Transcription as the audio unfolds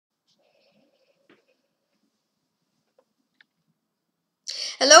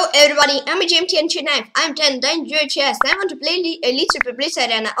Hello everybody, I'm GMT and Cherniaiev. I'm 10, then enjoy chess. I want to play Elite SuperBlitz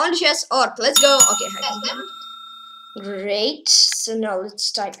Arena on chess org. Let's go. Okay, great. So now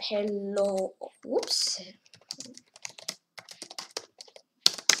let's type hello. Whoops.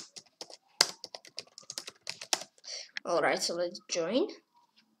 Alright, so let's join.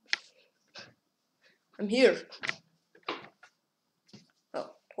 I'm here.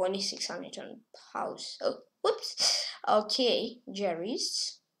 Oh, 2600 on house. Oh, whoops. Okay,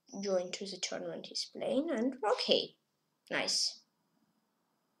 Jerry's joined to the tournament he's playing, and okay, nice.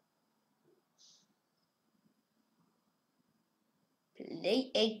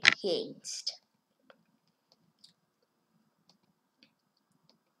 Play against.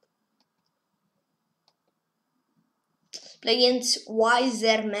 Play against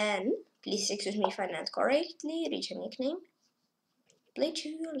Wiser Man. Please excuse me if I not correctly. Reach a nickname. Play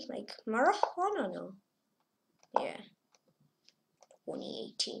jewels like Marathon, no? Yeah.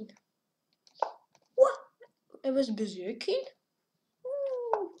 2018. What? I was berserking?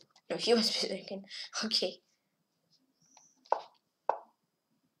 No, he was berserking. Okay.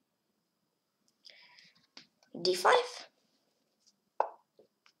 D5.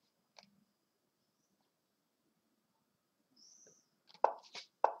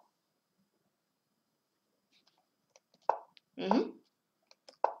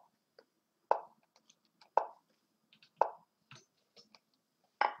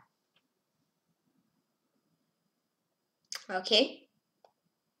 Okay.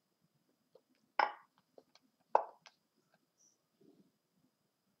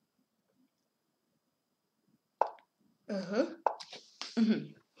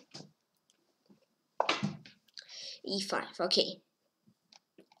 E5. Okay.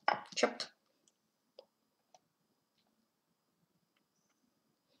 Chop.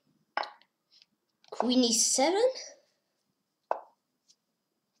 Queen E7.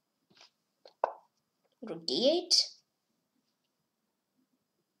 Rook D8.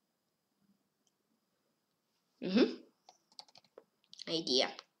 Idea.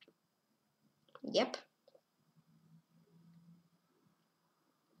 Yep.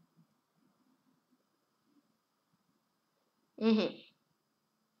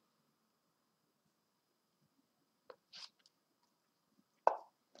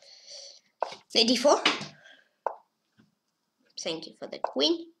 D4. Thank you for the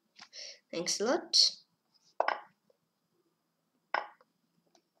queen. Thanks a lot.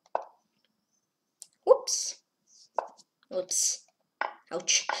 Whoops. Oops.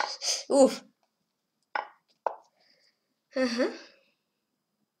 Ouch. Oof.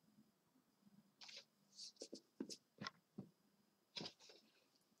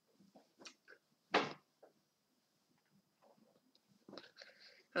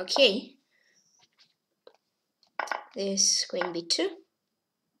 Okay. This queen B2.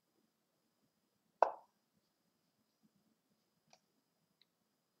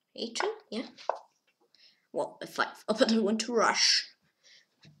 A2, yeah. Well, F5. Opponent want to rush.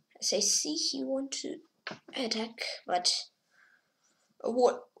 As I see, he want to attack, but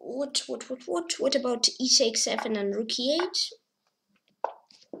what about E takes 7 and Rook E8?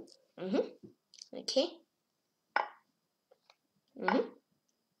 Okay.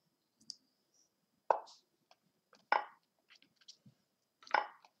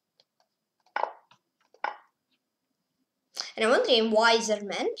 And I'm wondering, Wiser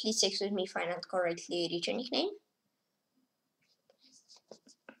Man, please excuse me if I not correctly reach your nickname.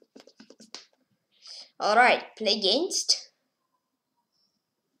 Alright, play against.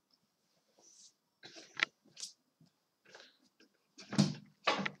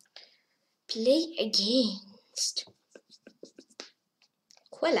 Play against.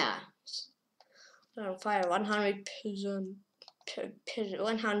 Quella. On fire, 100%.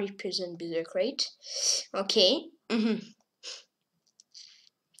 100% berserk rate. Okay.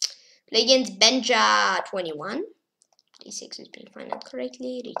 Play against Benja 21. D6 has been found out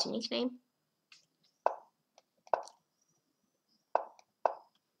correctly. Read the nickname.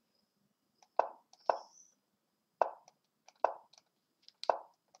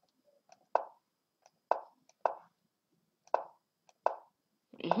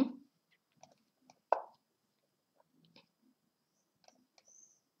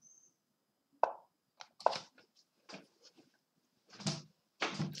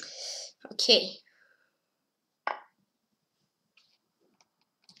 Okay.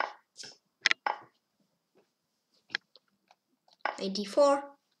 D4.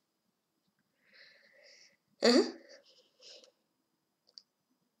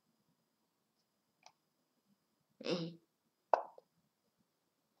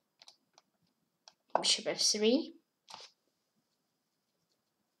 Bishop F3.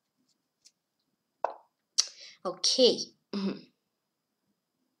 Okay.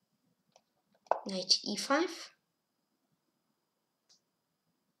 Knight e5.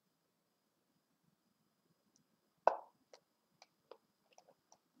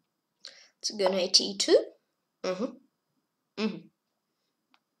 Let's go knight e2.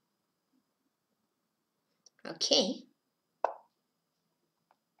 Okay.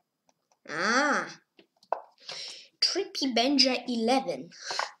 Trippy Benja 11.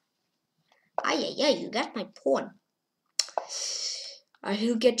 You got my pawn. I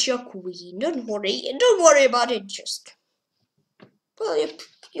will get your queen. Don't worry about it. Just, well,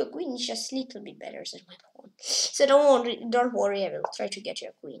 your queen is just a little bit better than my pawn. So don't worry. I will try to get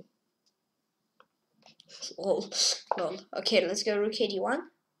your queen. Lol. Okay, let's go rook d1.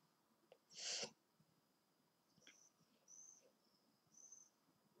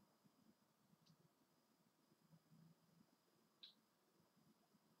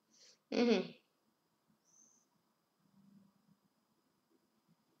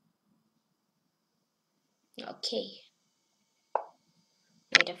 Okay.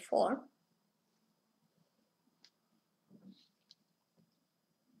 Knight f4.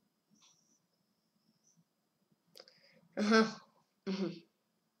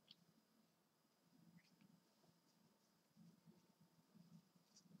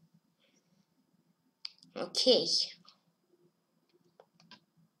 Okay.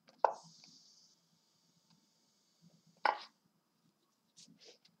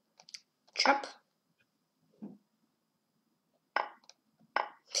 Chop.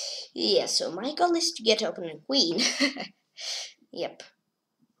 Yeah, so my goal is to get opponent queen. Yep.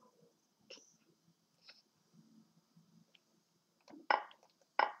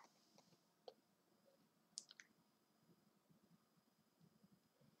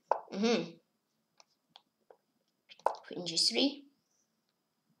 Queen g3.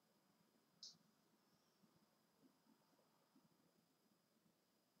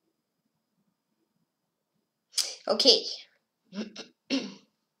 Okay.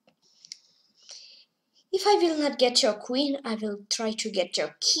 If I will not get your queen, I will try to get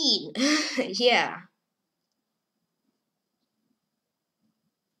your king. Yeah.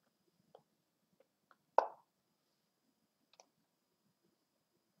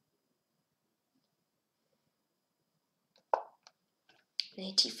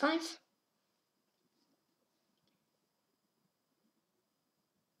 Knight e5.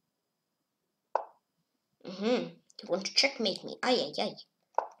 You want to checkmate me? What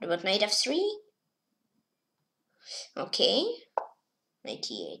about knight f3? Okay. Knight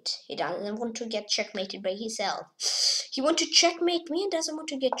e8. He doesn't want to get checkmated by himself. He wants to checkmate me and doesn't want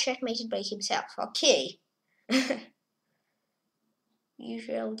to get checkmated by himself. Okay.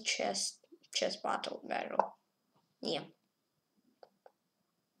 Usual chess battle. Yeah.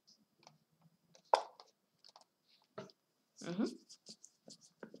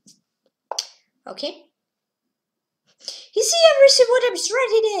 Okay. You see everything what I'm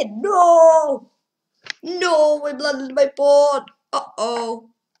writing in? No! No, I blundered my pawn.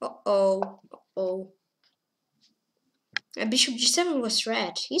 And bishop g7 was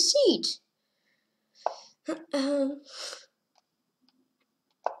red. You see it.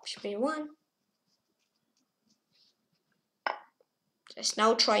 Bishop a1. Just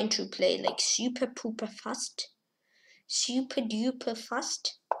now trying to play like super pooper fast. Super duper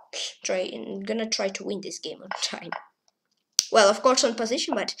fast. I'm gonna try to win this game on time. Well, of course on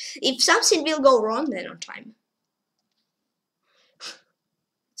position, but if something will go wrong, then on time.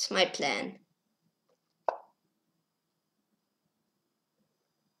 It's my plan.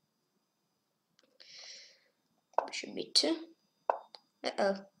 Bishop b2.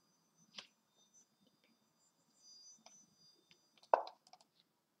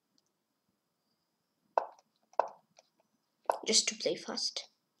 Just to play fast.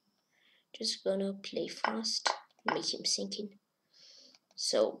 Just gonna play fast, make him thinking.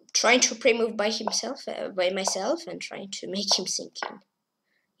 So trying to pre-move by myself, and trying to make him thinking.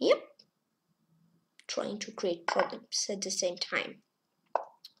 Yep. Trying to create problems at the same time.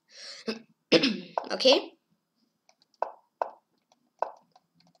 Okay.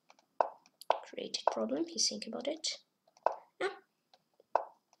 Created problem. You think about it. Yeah.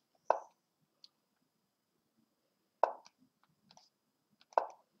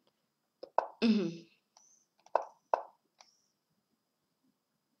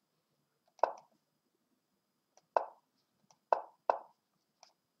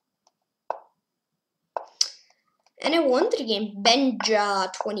 And I won the game.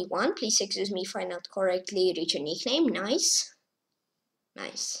 Benja21. Please excuse me if I not correctly reach your nickname. Nice.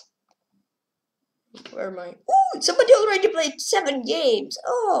 Nice. Where am I? Oh, somebody already played 7 games.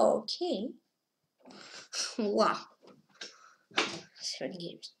 Oh, okay. Wow. 7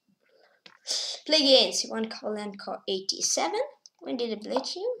 games. Play games. One Covenant Core 87. When did I play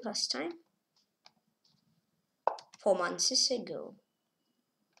you last time? 4 months ago.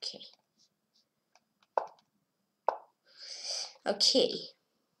 Okay. Okay.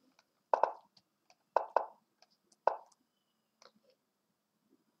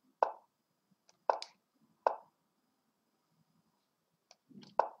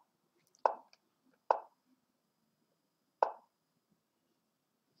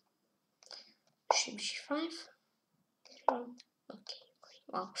 Bishop G5. Okay.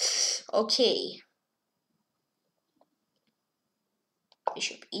 Wow. Okay.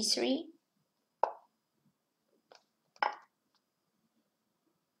 Bishop E3.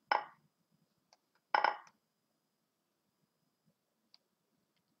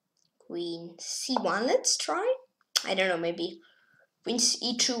 Queen C1. Let's try. I don't know. Maybe Queen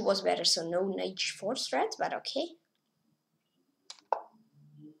E2 was better, so no knight G4 threats, but okay.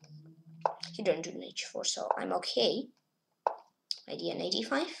 He don't do knight G4, so I'm okay. Idea knight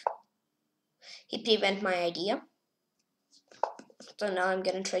E5. He prevent my idea. So now I'm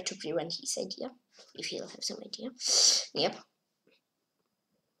gonna try to prevent his idea. If he'll have some idea. Yep.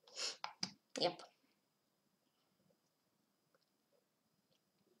 Yep.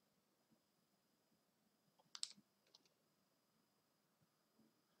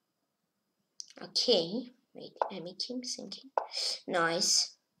 Okay. Wait, I'm thinking.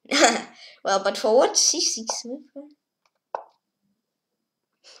 Nice. Well, but for what? C6 move?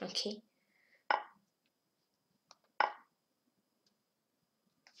 Okay.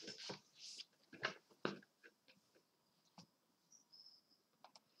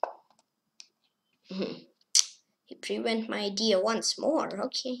 He prevent my idea once more.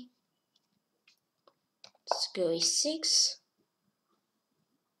 Okay. Let's go E6.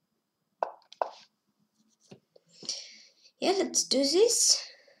 Yeah, let's do this.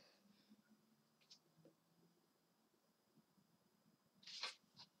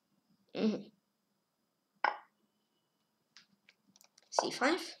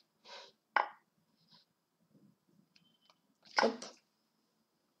 C5. Chop.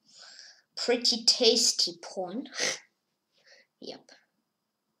 Pretty tasty pawn. Yep.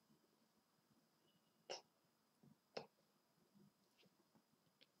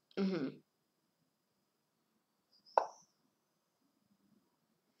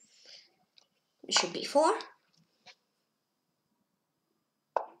 Bishop B4.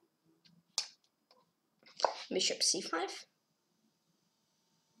 Bishop C5.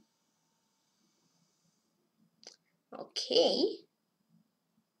 Okay.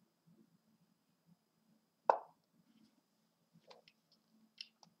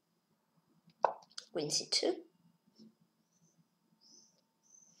 Queen C2.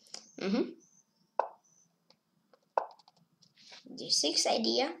 D6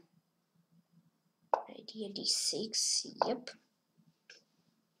 idea. Idea D6. Yep.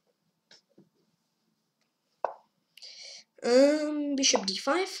 Bishop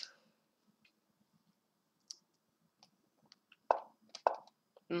D5.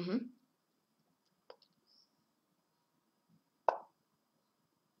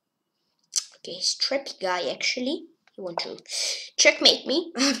 Okay, he's trippy guy actually. He want to checkmate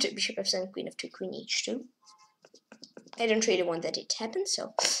me after Bishop F7, Queen F2, Queen H2. I don't really want that it happens,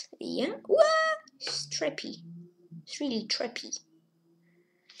 so yeah. What? It's trippy. It's really trippy.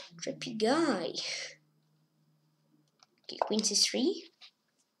 Trippy guy. Okay, Queen C3.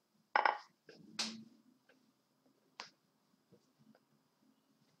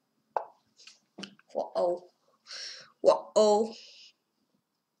 Whoa. Whoa.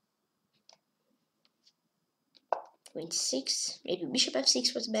 Queen 6. Maybe Bishop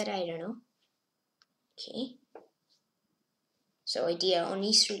F6 was better, I don't know. Okay. So idea on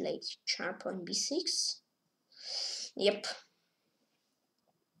E3 like sharp on B6. Yep.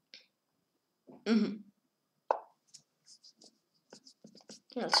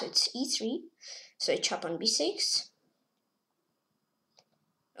 Also it's E3. So I chop on B6.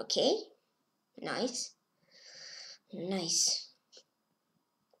 Okay. Nice. Nice.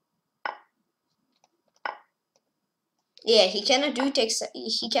 Yeah, he cannot do E takes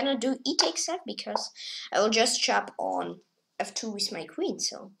F because I will just chop on F2 with my queen,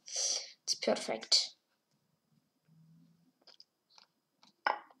 so it's perfect.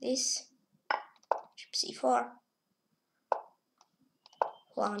 This C4.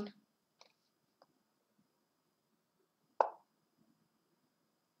 1.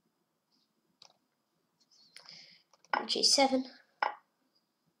 G7.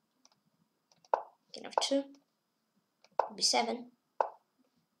 King F2. B7.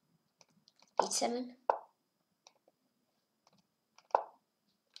 E7.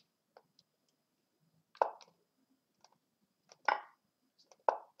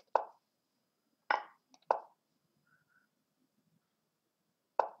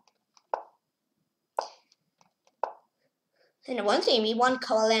 And one thing, we won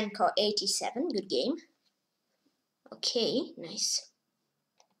Kovalenko 87. Good game. Okay, nice.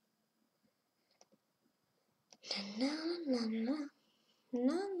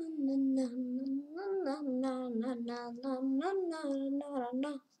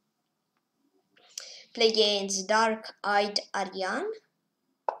 Play against Dark-Eyed Aryan.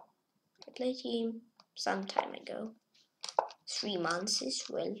 I played him some time ago. 3 months as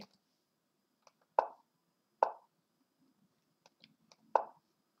well.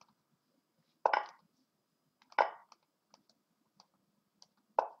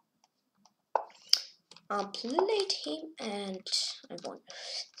 I played him and I won.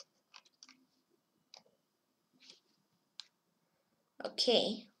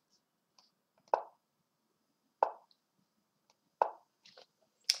 Okay.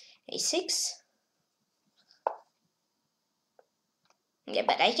 A6. Yeah,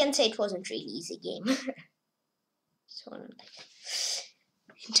 but I can say it wasn't really easy game. So I'm like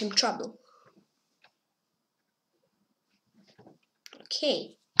in some trouble.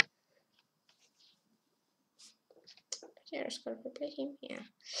 Okay. There's gonna play him. Yeah.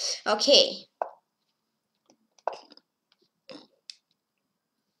 Okay.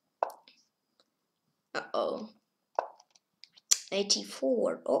 Uh-oh.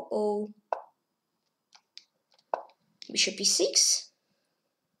 84. Uh-oh. Bishop e6.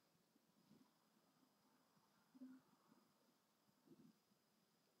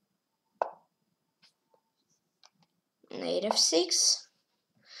 Knight f6.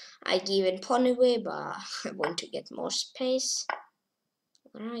 I give it pawn away, but I want to get more space.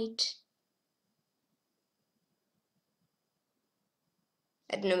 Right.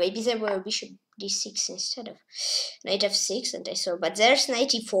 I don't know, maybe there were bishop d6 instead of knight f6, and I saw, but there's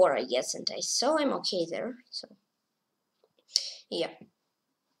knight e4, I guess, and I saw I'm okay there, so yeah.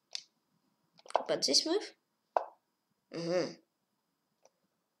 But this move?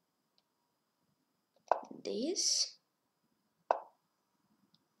 This.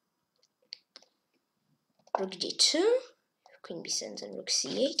 Rook d2, queen b7 and rook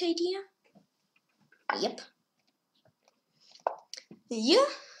c8 idea. Yep. Yeah.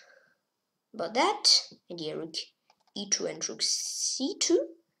 About that idea, rook e2 and rook c2.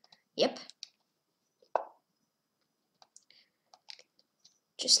 Yep.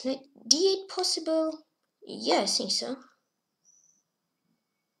 Just knight d8 possible. Yeah, I think so.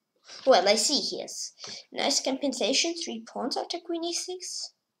 Well, I see he has nice compensation, 3 pawns after queen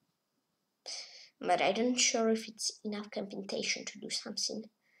e6. But I don't sure if it's enough compensation to do something.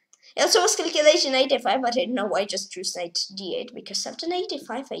 I also was calculating knight a5, but I don't know why I just chose knight d8, because after knight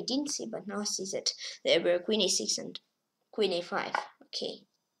a5 I didn't see, but now I see that there were queen a6 and queen a5. Okay.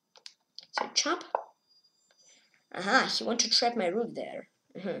 So chop. Aha, he wanted to trap my rook there.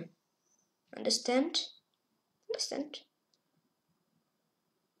 Understand? Understand,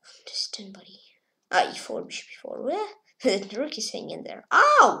 buddy. Ah, e4, bishop e4. Where? The rook is hanging there.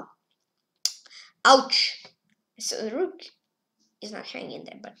 Ow! Ouch! So the rook is not hanging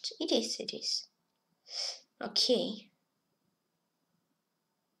there, but it is. Okay.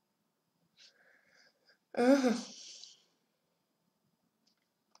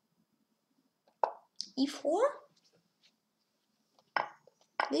 E4?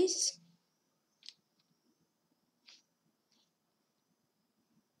 This?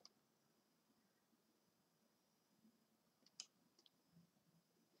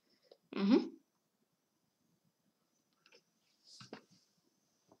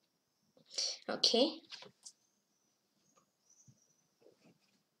 Okay.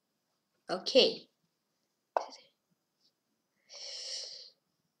 Okay.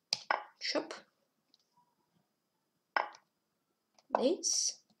 Chop.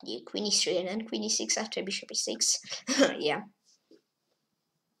 This. Yeah, queen e3 and then queen e6 after bishop e6. Yeah.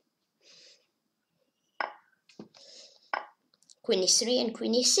 Queen e3 and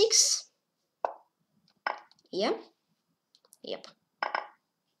queen e6. Yeah. Yep.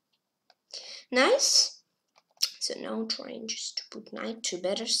 Nice. So now trying just to put knight to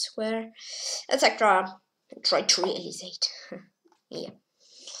better square, etc. And try to realize it. Yeah.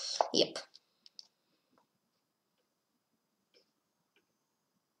 Yep.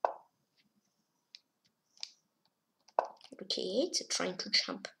 Okay, so trying to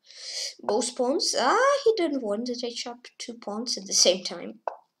jump both pawns. Ah, he didn't want that I chop 2 pawns at the same time.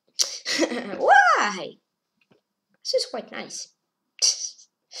 Why? This is quite nice.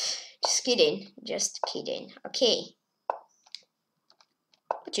 Just kidding. Okay.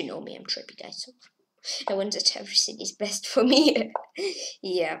 But you know me, I'm trippy guy, so I want that everything is best for me.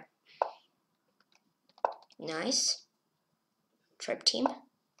 Yeah. Nice. Trap team.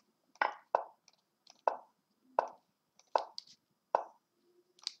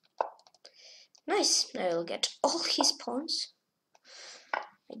 Nice. Now I'll get all his pawns.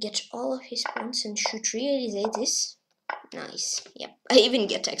 I get all of his pawns and should realize this. Nice. Yep. I even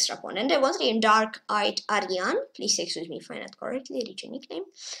get extra pawn. And there was the dark-eyed Aryan. Please excuse me if I not correctly read your nickname.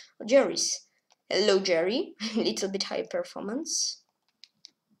 Oh, Jerry's. Hello, Jerry. Little bit high performance.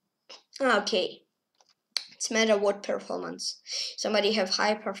 Okay. It's matter what performance. Somebody have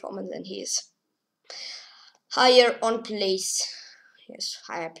high performance than he is. Higher on place. Yes,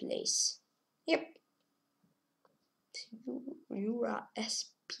 higher place. Yep. Eura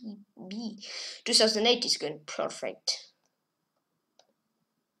SPB. 2008 is going perfect.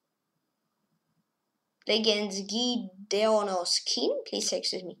 Legends Gideono Skin. Please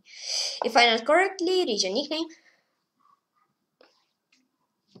excuse me if I not correctly read your nickname.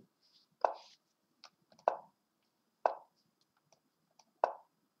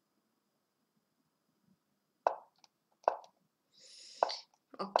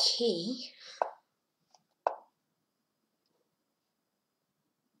 Okay.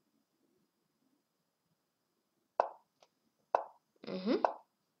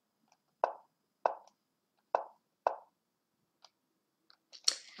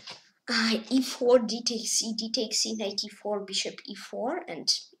 E4, D takes C, knight E4, bishop E4, and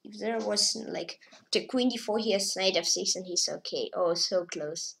if there was like the queen D4, he has knight F6 and he's okay. Oh, so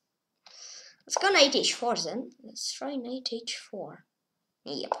close. Let's go knight H4 then. Let's try knight H4.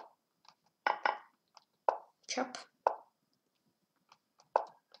 Yep. Chop.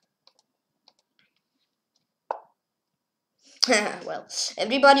 Well,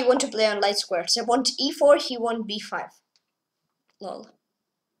 everybody want to play on light squares. I want E4, he want B5. Lol.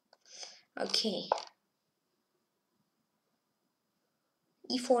 Okay.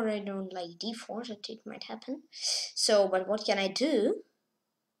 E4, I don't like D4, that it might happen. So, but what can I do?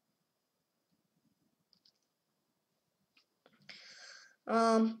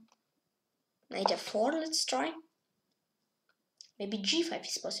 Knight F4, let's try. Maybe G5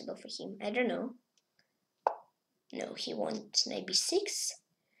 is possible for him. I don't know. No, he wants knight B6.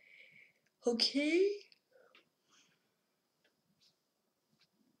 Okay.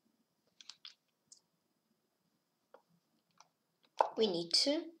 Queen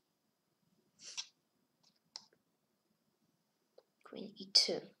E2. Queen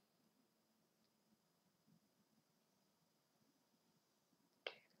E2.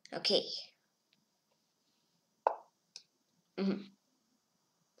 Okay.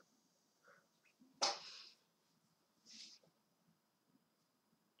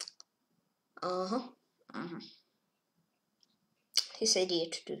 His idea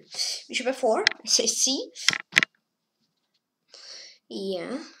to do bishop F4. I say C.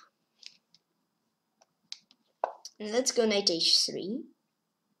 Yeah. And let's go knight H3.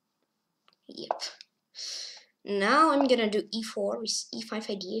 Yep. Now I'm gonna do E4 with E5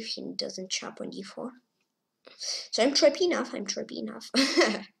 idea if he doesn't chop on E4. So I'm trippy enough.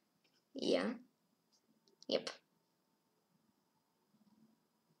 Yeah. Yep.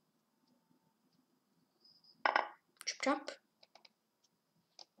 Chop chop.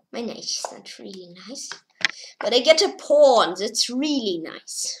 My knight is not really nice. But I get a pawn. That's really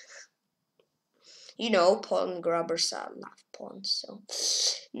nice. You know, pawn grabbers are love pawns, so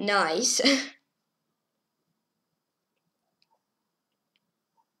nice.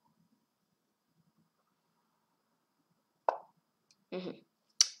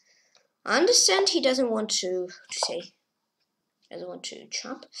 I understand he doesn't want to doesn't want to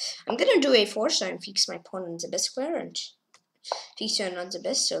chop. I'm gonna do A4, so I fix my pawn on the best square and fix you not the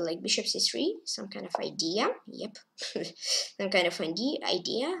best. So like bishop C3, some kind of idea. Yep, some kind of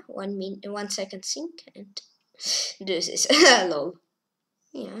idea. 1 second sync and do this. Lol.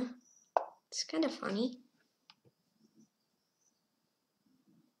 Yeah, it's kind of funny.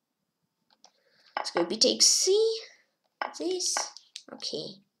 Let's go B takes C. This.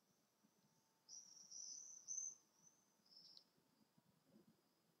 Okay.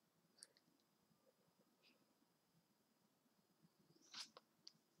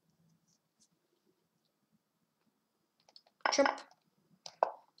 Chop.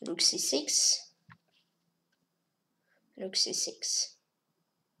 Rook C6. Rook C6.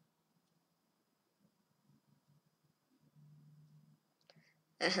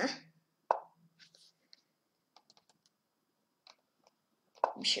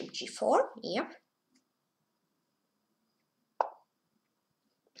 Bishop G4. Yep.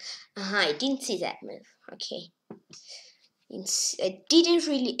 I didn't see that move. Okay. I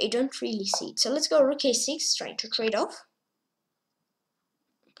don't really see it. So let's go Rook A6, trying to trade off.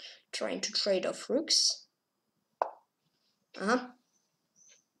 Trying to trade off rooks. Uh-oh.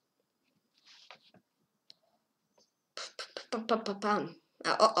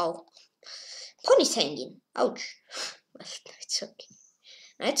 Pawn is hanging. Ouch. But it's okay.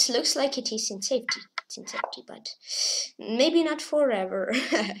 It looks like it is in safety. It's in safety, but maybe not forever.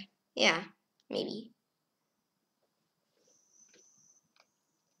 Yeah, maybe.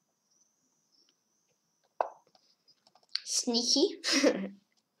 Sneaky.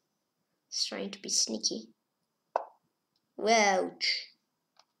 It's trying to be sneaky. Ouch.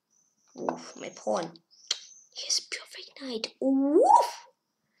 Oof, my pawn. Yes, perfect knight. Oof.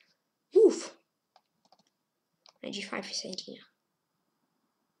 Oof. 95% here.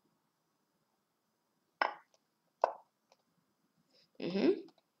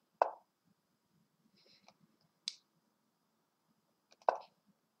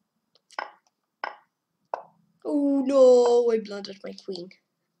 Oh no, I blundered my queen.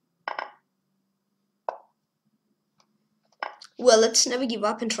 Well, let's never give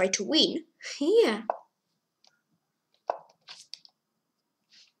up and try to win. Yeah.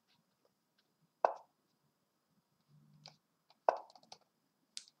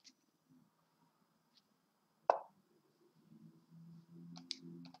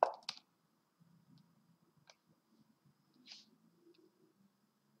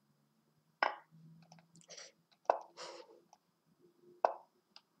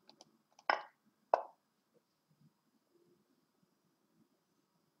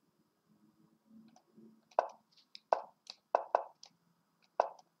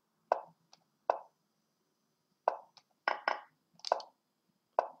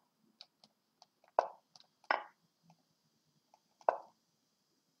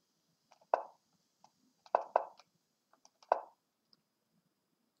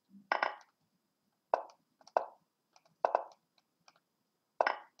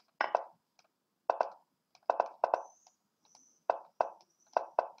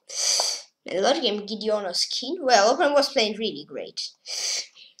 A lot game Gideono's king. Well, Open was playing really great.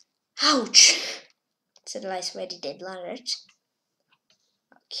 Ouch! So the lies where did they blundered.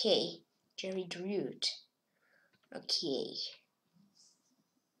 Okay, Jerry Drude. Okay.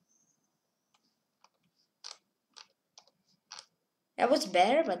 That was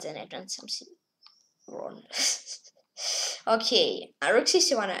better, but then I've done something wrong. Okay, Rook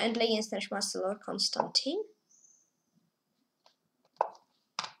C1 and play against Grandmaster Lord Constantine.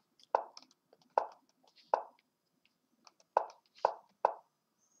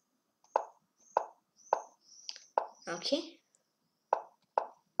 Okay.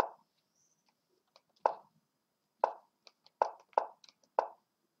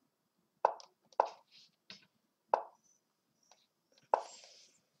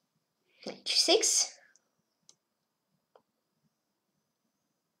 Knight G6.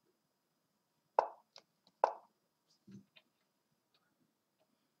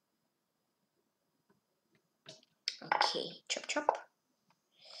 Okay, chop chop.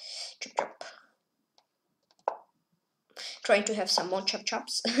 Chop chop. Trying to have some more chop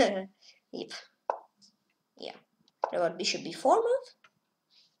chops. Yep. Yeah. What about bishop b4 move?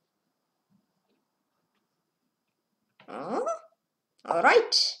 Oh,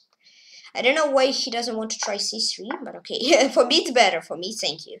 alright. I don't know why he doesn't want to try c3, but okay. For me it's better. For me,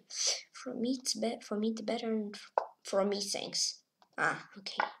 thank you. For me it's better, and for me thanks. Ah,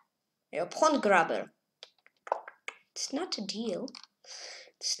 okay. You're a pawn grabber. It's not a deal.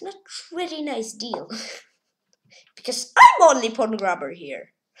 It's not really nice deal. Because I'm only pawn grabber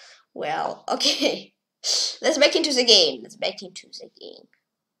here. Well, okay. Let's back into the game.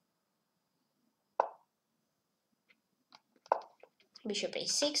 Bishop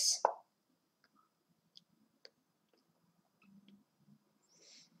a6.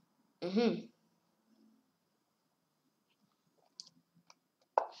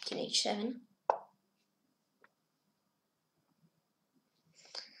 King h7.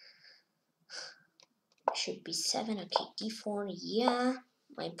 Bishop b7. Okay, d4. Yeah.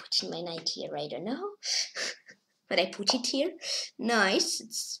 I'm putting my knight here. I don't know. But I put it here.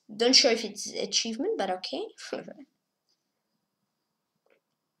 Nice. Don't show if it's achievement, but okay.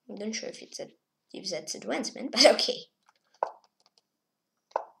 Don't show if that's advancement, but okay.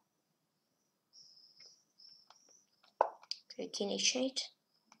 Okay, king h8.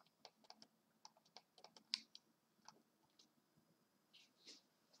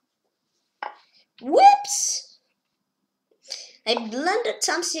 Whoops! I blundered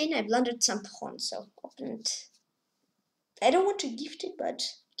something. I blundered some pawn, so opponent. I don't want to gift it, but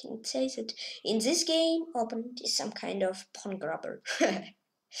I can say that in this game, opponent is some kind of pawn grabber.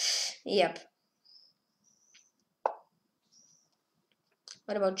 Yep.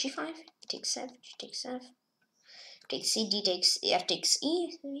 What about g5? He takes f, g takes f. Takes c, d takes f, takes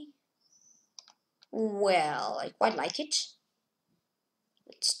e. Well, I quite like it.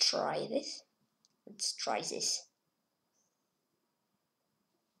 Let's try this. Let's try this.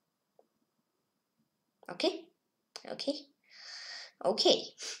 Okay. Okay. Okay.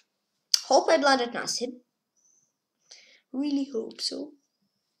 Hope I blundered nothing. Really hope so.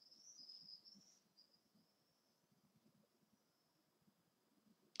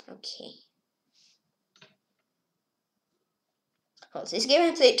 Okay. Oh, this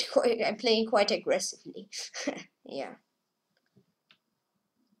game I'm playing quite aggressively. Yeah.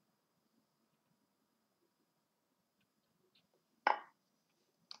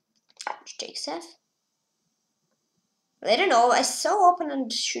 Which takes F. I don't know, I saw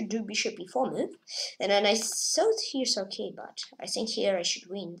opponent should do bishop e4 move, and then I thought here's okay, but I think here I should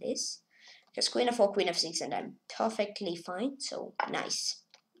win this. Because queen f4, queen f6, and I'm perfectly fine, so nice.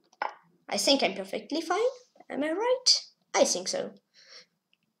 I think I'm perfectly fine, am I right? I think so.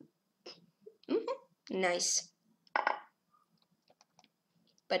 Nice.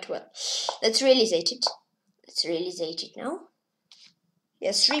 But well, let's realizate it. Let's realizate it now. He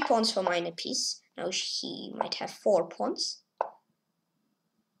has 3 pawns for mine apiece. Now he might have 4 pawns.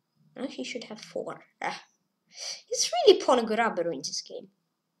 Now he should have 4. Ah. He's really pawn grabber in this game.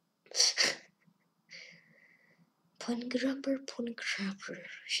 Pawn grabber, pawn grabber.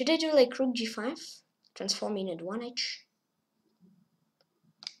 Should I do like rook g5? Transforming at 1h?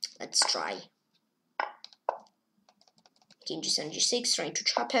 Let's try. King g7, g6, trying to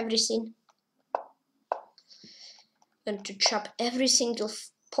chop everything. Going to chop every single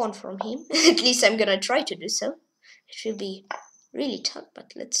pawn from him. At least I'm gonna try to do so. It will be really tough,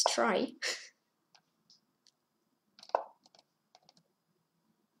 but let's try.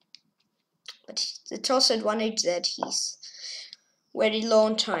 But it's also advantage that he's very low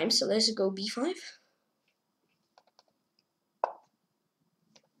on time, so let's go b5.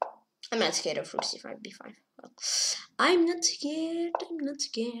 I'm not scared of rook c5, b5. Well, I'm not scared, I'm not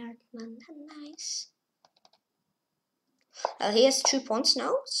scared. Nice. He has 2 pawns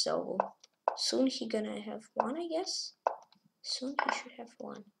now, so soon he gonna have 1, I guess. Soon he should have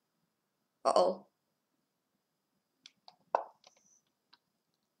 1. Uh-oh.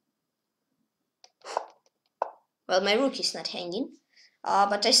 Well, my rook is not hanging.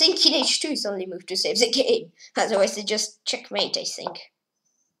 But I think king h2 is the only move to save the game. Otherwise, they just checkmate, I think.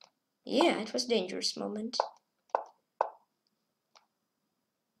 Yeah, it was a dangerous moment.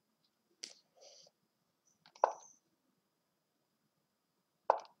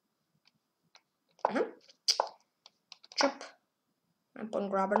 Chop. I'm pawn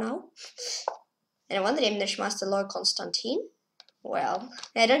grabber now. And I wonder if Neshmaster Lord Constantine. Well,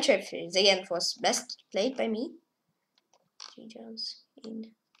 I don't know if the end was best played by me. 3 Jones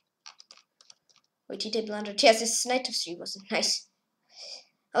in. Wait, did I blunder? Yes, this knight of 3 wasn't nice.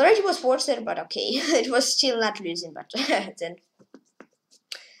 Already was worse there, but okay. It was still not losing, but then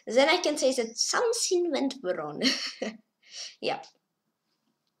I can say that something went wrong. Yeah.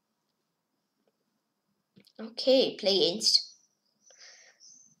 Okay, play against.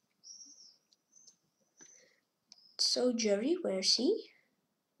 So Jerry, where's he?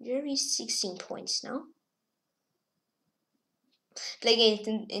 Jerry's 16 points now. Play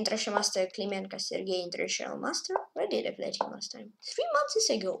against International Master Klimenko Sergey, International Master. Where did I play him last time? 3 months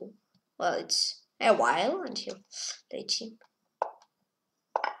ago. Well, it's a while until played him.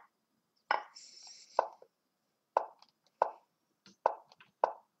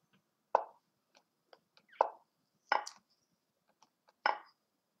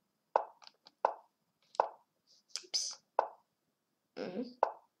 Oops.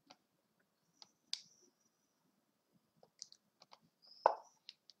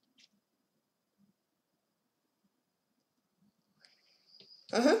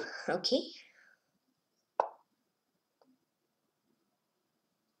 Okay.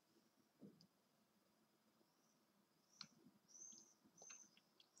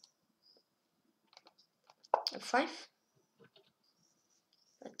 F5.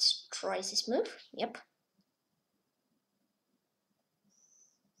 Let's try this move. Yep.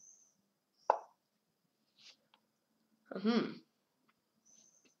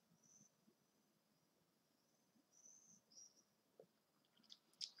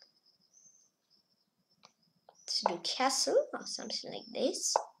 Let's do castle or something like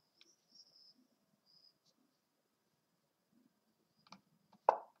this.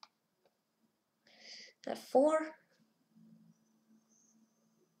 F4.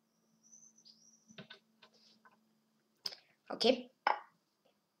 Okay.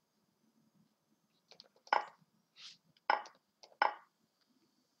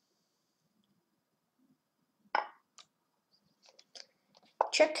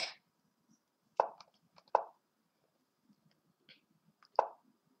 Check.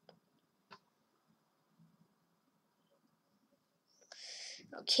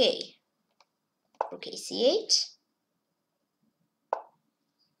 Okay. Rook AC8.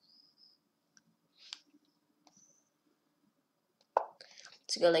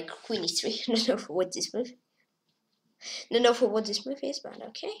 Let's go like Queen E3. I don't know for what this move. Don't know for what this move is, but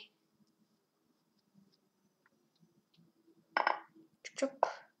okay. Chop, chop.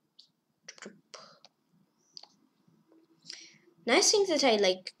 Chop, chop. Nice thing that I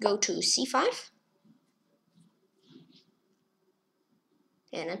like go to C5.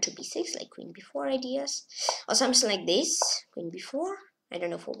 Yeah, not to B6 like Queen B4 ideas. Or something like this. Queen B4. I don't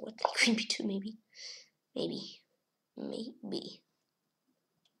know for what. Like Queen B2 maybe. Maybe.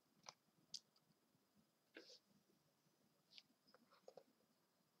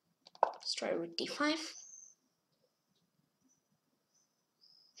 Let's try Rook D5.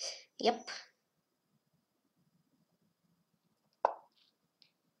 Yep.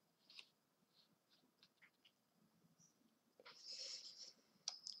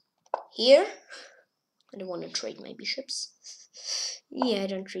 Here. I don't want to trade my bishops. Yeah, I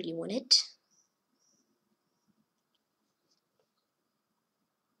don't really want it.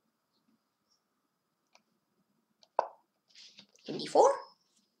 King D4.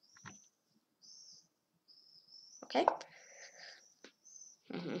 Okay.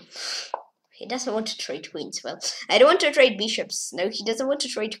 He doesn't want to trade queens. Well, I don't want to trade bishops. No, he doesn't want to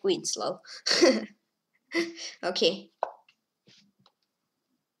trade queens, lol. Okay.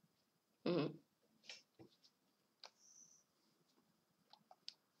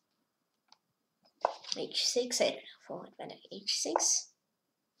 H6, I don't know for what, but H6.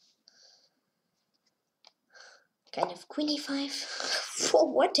 Kind of Queen E5.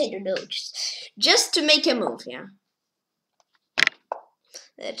 For what, I don't know. Just to make a move, yeah.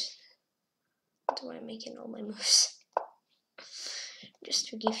 That's why I'm making all my moves. Just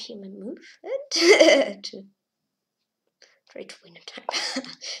to give him a move and to try to win a time.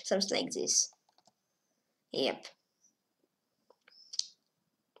 Something like this. Yep.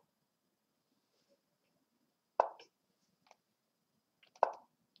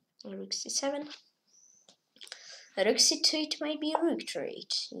 Rook C7. Rook C2, it might be a rook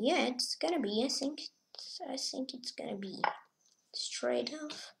trade. Yeah, it's gonna be. I think it's gonna be straight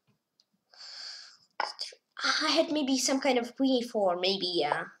off. I had maybe some kind of Queen E4, maybe,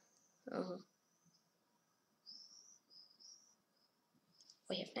 yeah.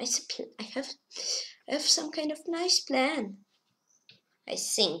 I have nice. I have some kind of nice plan. I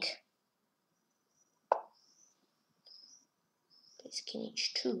think. There's King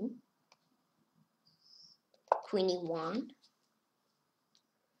H2. Queen E1.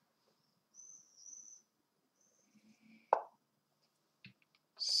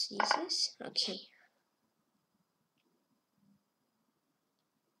 Seizes. Okay.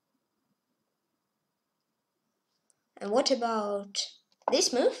 And what about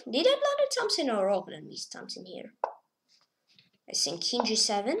this move? Did I blundered something or Robin missed something here? I think King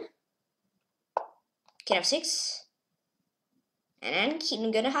G7. King F6. And then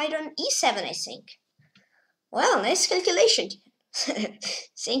King gonna hide on E7, I think. Well, nice calculation.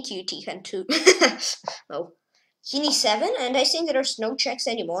 Thank you, Tykhon, too. Oh. King E7, and I think there's no checks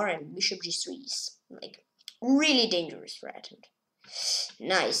anymore, and Bishop G3 is, like, really dangerous threatened.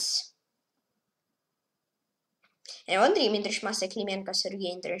 Nice. And I wonder if International Klimenko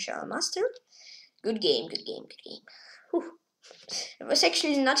Sergei International Master. Good game, good game, good game. Whew. It was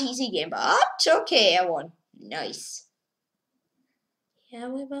actually not easy game, but okay, I won. Nice. Yeah,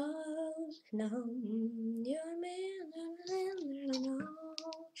 we both know you're man.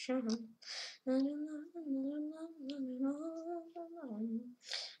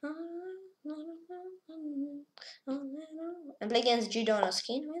 I play against Gidona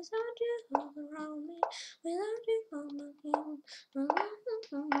Skin without you around me, without you on my skin. I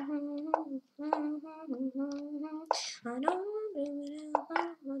don't want to be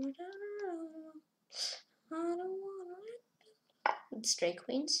without. I don't want to. Straight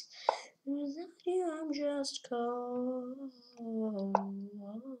queens. Without you, I'm just cold.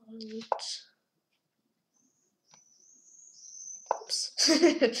 Oops.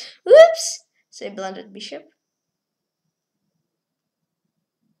 Oops. Say blundered bishop.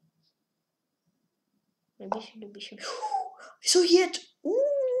 Maybe I should do bishop. So he had.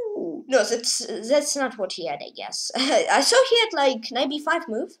 Ooh. No, that's not what he had, I guess. I saw he had like knight b5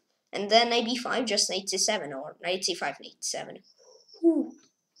 move, and then knight b5 just knight c7 or knight c5 knight c7. Ooh.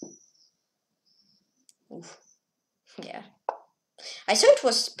 Oof. Yeah. I thought it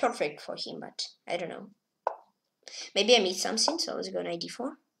was perfect for him, but I don't know. Maybe I missed something, so let's go knight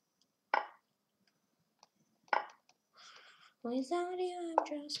d4. Without you, I'm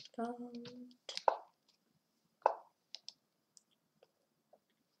just cold.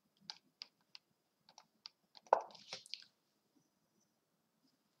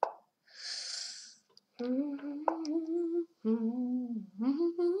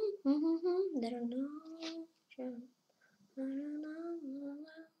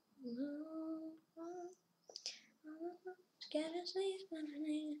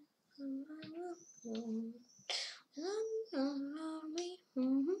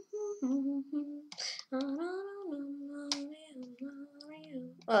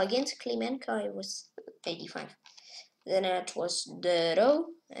 Well, against Klimenko it was 85. Then it was the row,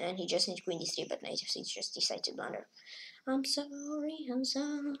 and he just needs queen d3, but knight f6 just decided to blunder. I'm sorry, I'm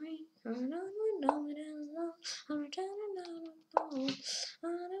sorry. I don't know it is love. I'm returning out of home. I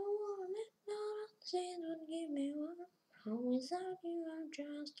don't wanna let no say don't give me one. Oh, without you, I'm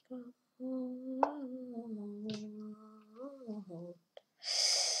just cold.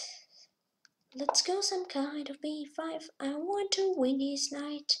 Let's go some kind of b5. I want to win this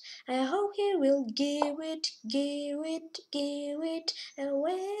night. I hope he will give it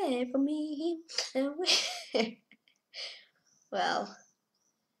away from me. Away. Well,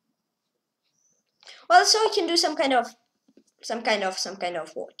 so I can do some kind of what? Some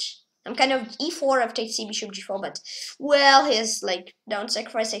kind of e4 after c bishop g4, but well, he has like down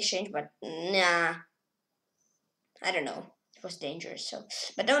sacrifice exchange, but nah, I don't know. It was dangerous, so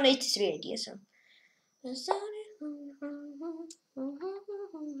but down 83 idea, so.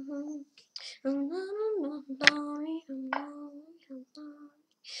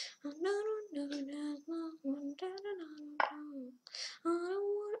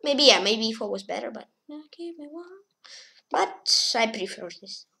 Maybe maybe e4 was better, but I prefer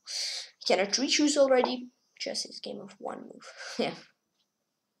this. I cannot re-choose already. Chess is a game of one move. Yeah,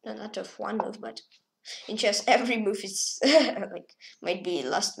 no, not of one move, but in chess every move is like might be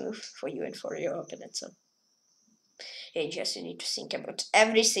last move for you and for your opponent. So in chess you need to think about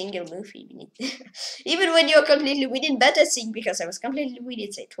every single move. Even when you're completely winning, better think, because I was completely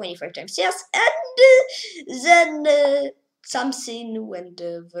winning, say 25 times. Yes, and then something went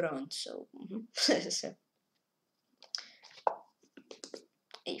wrong. So, so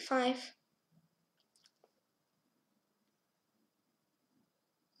a5.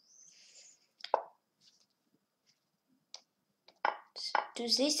 Do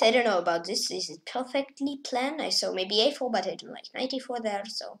this? I don't know about this. This is perfectly planned. I saw maybe a4, but I don't like 94 there,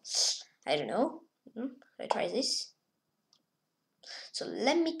 so I don't know. I try this. So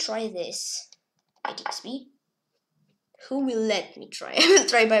let me try this. Knight xb. Who will let me try? I will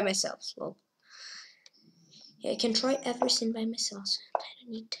try by myself. Well, yeah, I can try everything by myself. So I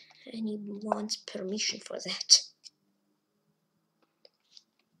don't need anyone's permission for that.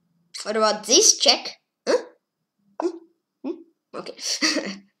 What about this check? Huh? Okay.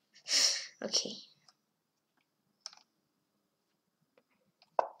 Okay.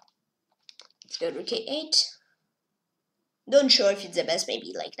 Let's go to k8. Don't sure if it's the best.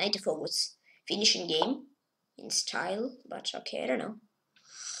 Maybe like 94 was finishing game in style, but okay, I don't know.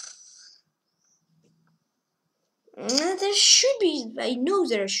 There should be. I know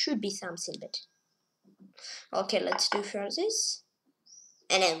there should be something, but okay, let's do first this,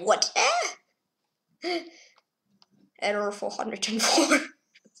 and then what? Error 404.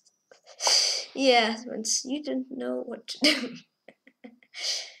 Yeah, once you don't know what to do.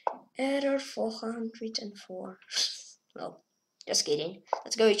 Error 404. Well, just kidding.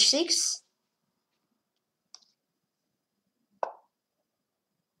 Let's go h6.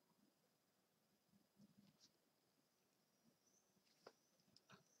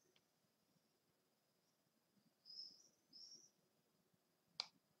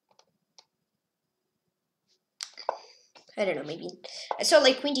 I don't know, maybe I saw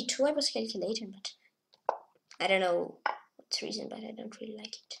like queen d2. I was calculating, but I don't know what's reason, but I don't really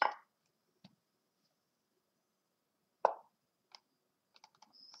like it.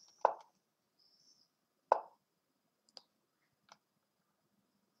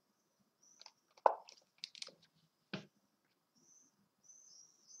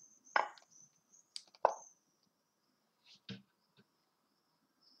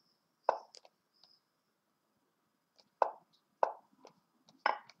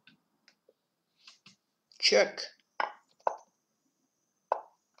 Check.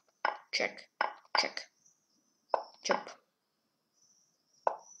 Check. Check. Chop.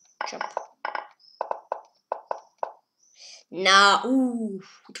 Chop. Nah, ooh,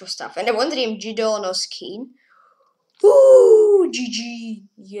 it was tough. And I wonder if Jido on skin. Ooh, GG.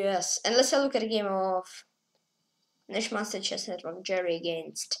 Yes. And let's have a look at the game of International Grandmaster Chess Network Jerry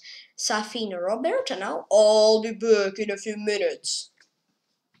against Safin Robert. And now I'll be back in a few minutes.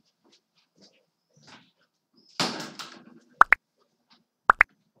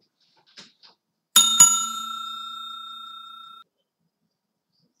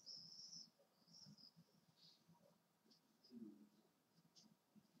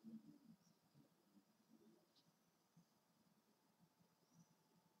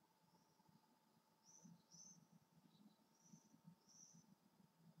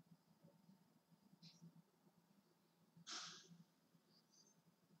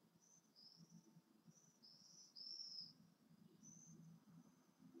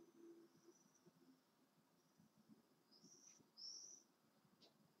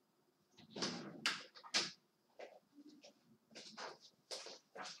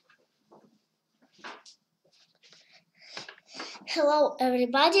 Hello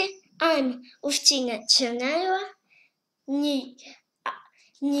everybody, I'm Uftina Cherniaiev.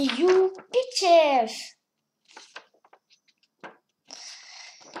 New pictures.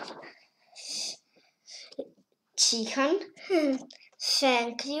 Tykhon,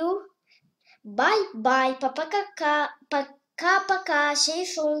 thank you. Bye bye, пока, see you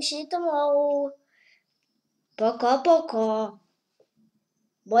soon, see you tomorrow. Пока.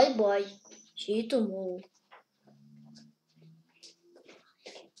 Bye bye, see you tomorrow.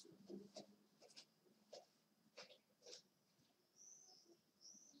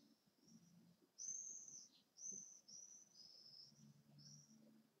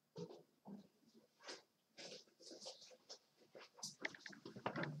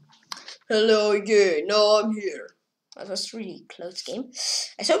 Hello again, now I'm here. That was really close game.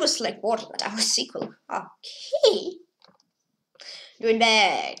 I thought it was like water, but that was sequel. Okay. Join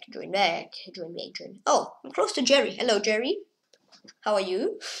back. Oh, I'm close to Jerry. Hello, Jerry. How are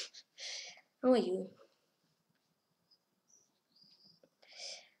you?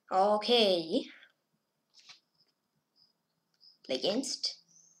 Okay. Play against.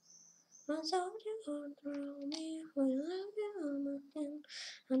 I'm sorry.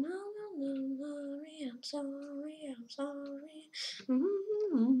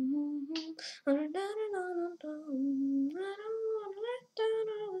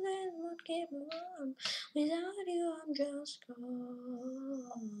 Without you, I'm just gone.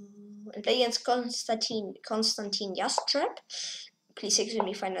 And play against Konstantin Yastreb. Please excuse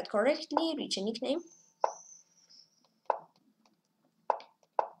me if I not correctly. Reach a nickname.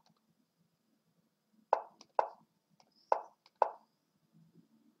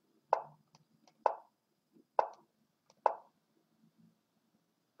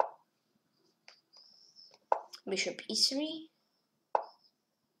 Bishop e3.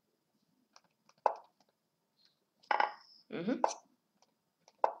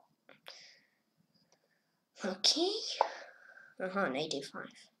 Okay. Knight a5.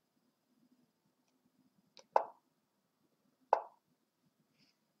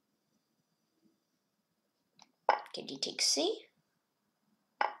 Okay, d takes c.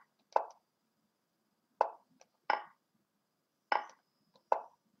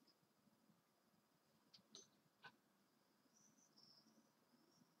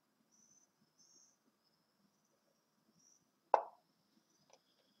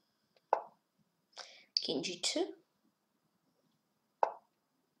 King g2.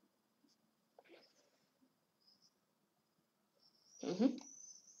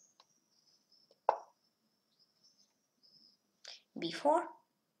 b4.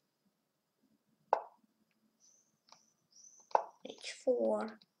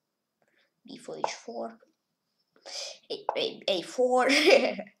 h4. b4 h4. a4.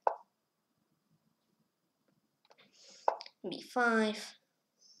 b5.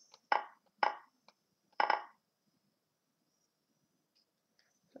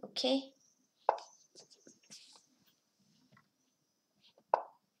 Okay.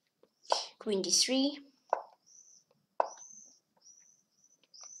 Queen d3.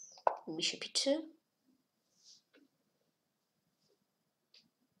 Bishop e2.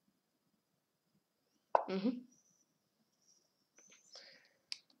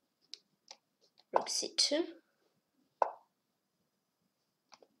 Rook c2.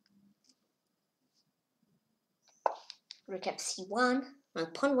 Rook up c1. My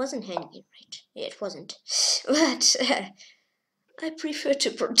pawn wasn't hanging, right? Yeah, it wasn't. But I prefer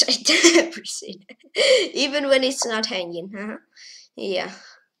to protect everything, even when it's not hanging. Yeah.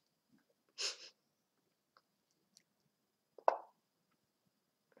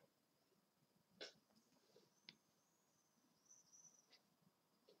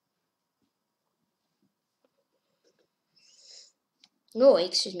 No,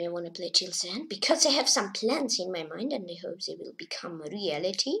 excuse me, I want to play till the end because I have some plans in my mind and I hope they will become a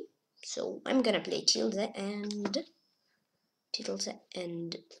reality. So I'm gonna play till the end.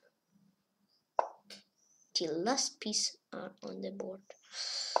 Till last piece are on the board.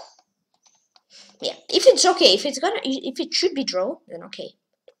 Yeah, if it's okay, if it should be draw, then okay.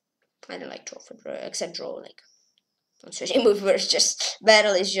 I don't like draw for draw, except draw like on certain move where it's just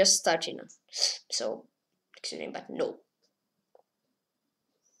battle is just starting. So excuse me, but no.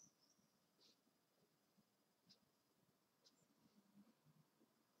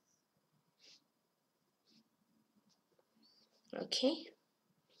 Okay.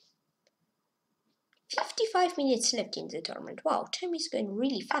 55 minutes left in the tournament. Wow, time is going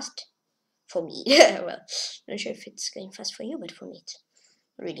really fast for me. Well, not sure if it's going fast for you, but for me it's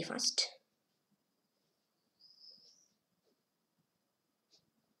really fast.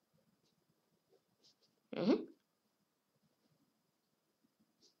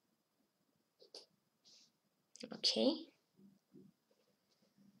 Okay.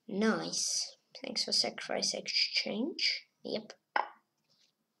 Nice. Thanks for sacrifice exchange. Yep.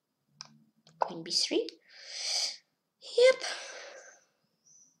 Queen b3. Yep.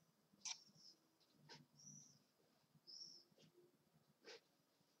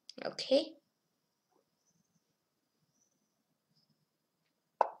 Okay.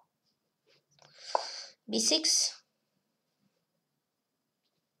 b6.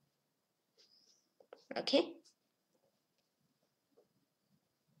 Okay.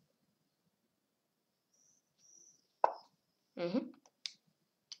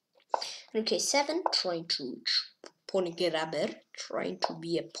 Rook a7, trying to pawn grabber, trying to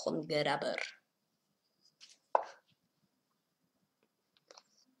be a pawn grabber.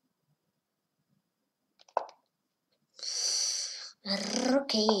 Rook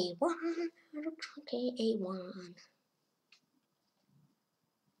a1, rook a1.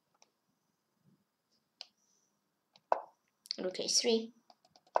 Rook a3.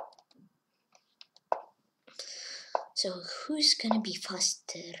 So who's gonna be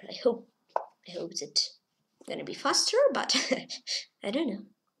faster? I hope that gonna be faster, but I don't know.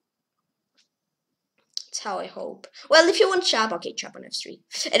 That's how I hope. Well, if you want chop, okay, chop on f3.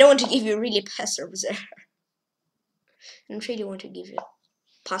 I don't want to give you really pass serves there. I don't really want to give you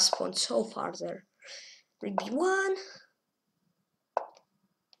pass pawn so far there. Rook b1.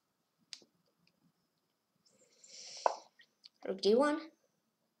 Rook d1.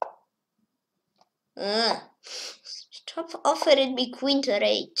 Stop offering me queen to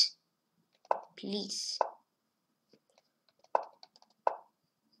 8. Please.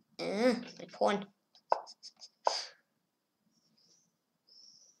 My pawn.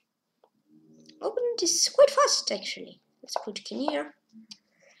 Opened is quite fast actually. Let's put king here.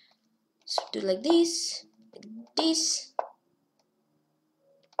 So do like this. Like this.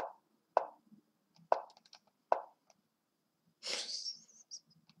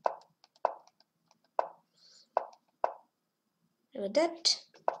 What about that?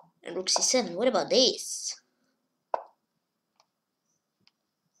 And rook c7. What about this?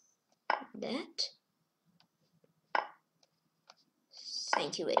 That.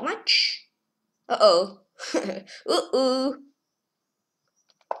 Thank you very much. Uh-oh. Uh-oh.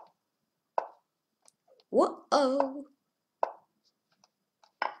 Whoa.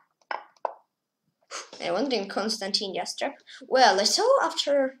 I wondering Konstantin Yastreb. Well, I saw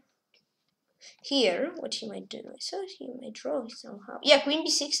after here what he might do. I saw he might draw somehow. Yeah, queen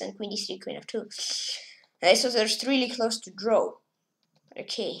b6 and queen d3, queen f2. I saw there's really close to draw.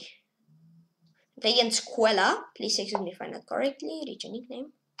 Okay. Against Quella. Please excuse me if I not correctly. Reach a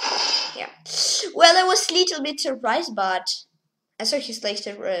nickname. Yeah. Well, I was a little bit surprised, but I saw his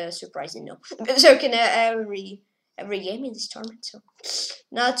later surprising no. So can every game in this tournament. So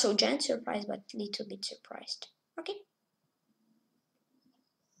not so giant surprised, but little bit surprised. Okay.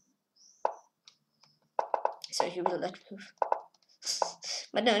 So he will let move.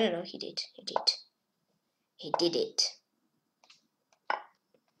 But no, he did. He did it.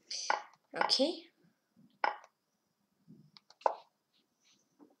 Okay.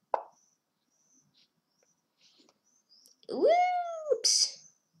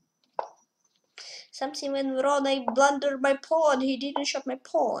 Whoops. Something went wrong. I blundered my pawn. He didn't chop my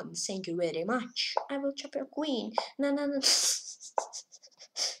pawn. Thank you very much. I will chop your queen. No.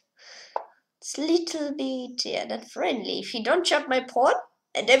 It's a little bit, yeah, not friendly. If you don't chop my pawn,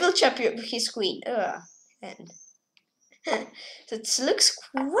 and I will chop his queen. And so it looks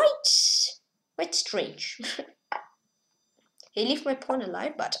quite strange. He left my pawn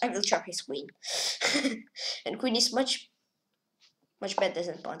alive, but I will chop his queen. And queen is much better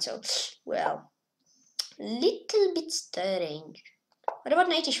than pawn, so, well, little bit strange. What about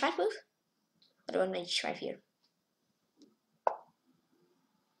knight h5 move? What about knight h5 here?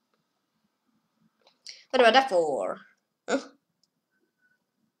 What about f4? Huh?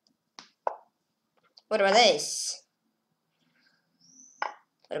 What about this?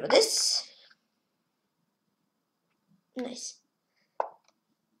 What about this? Nice.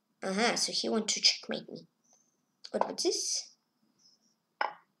 So he wants to checkmate me. What about this?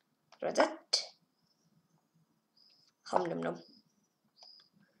 What about that? Hum num num.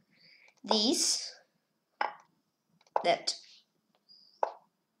 These. That.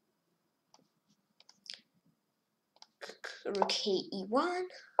 Rook e1.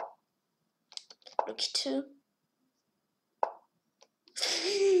 Rook 2.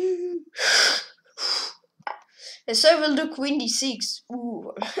 And so I will do queen d6.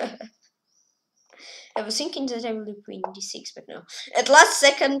 Ooh. I was thinking that I will do queen d6, but no. At last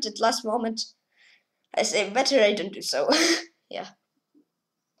second, at last moment, I say better I don't do so. Yeah.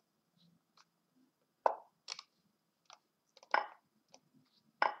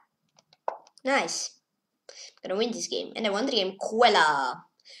 Nice. I'm gonna win this game. And I won the game. Quella.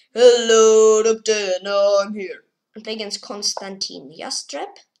 Hello, Captain. I'm here. I'm playing against Konstantin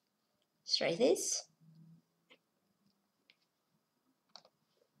Yastreb. Let's try this.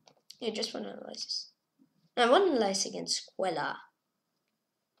 You just want to analyze this. I want to analyze against Quella.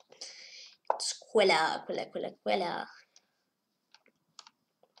 It's Quella.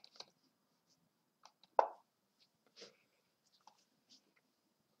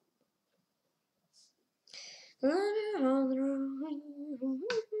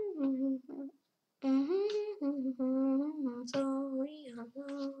 Sorry,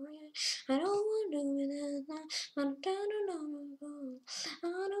 I don't want to be there. I don't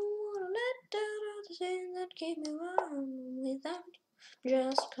want to let down all the things that keep me warm without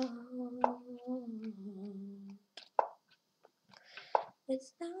just cold.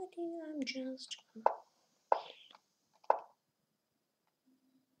 Without you, I'm just cold.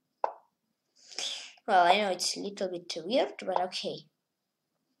 Well, I know it's a little bit weird, but okay.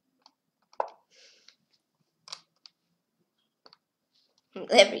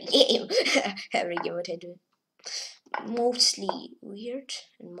 Every game what I do. Mostly weird,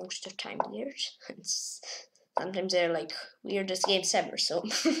 and most of the time weird. And sometimes they're like weirdest games ever, so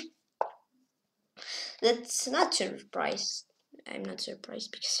that's not surprised. I'm not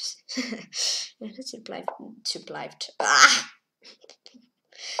surprised because I'm not surprised.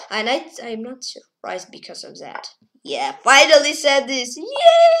 And I'm not surprised because of that. Yeah, finally said this.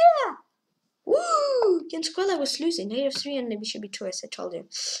 Yeah! Woo! Against Quella I was losing. Knight of 3 and maybe should be 2 as I told you.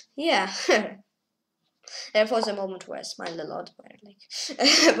 Yeah. There was a moment where I smiled a lot, where like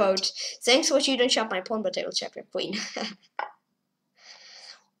about thanks for you don't chop my pawn, but I will chop your queen.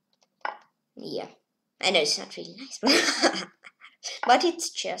 Yeah, I know it's not really nice, but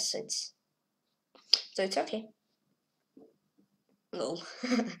it's chess. So it's okay. No.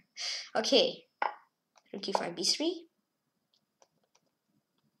 Okay. Rook e5 b3.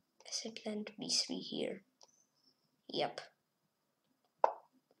 I planned b3 here. Yep.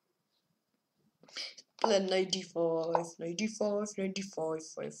 Plan 95, 5,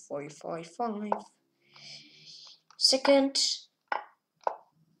 5, 5, 5. Second.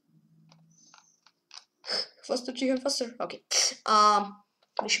 Faster, Tykhon, faster. Okay.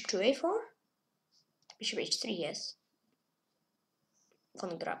 Bishop to a4. Bishop h3, yes.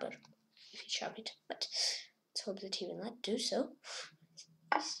 Pawn grabber. If you shove it, but let's hope that he will not do so.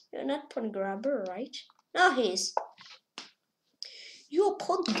 You're not pawn grabber, right? No, he is. You're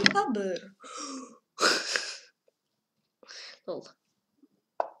pawn grabber. Lol.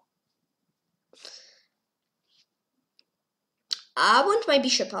 I want my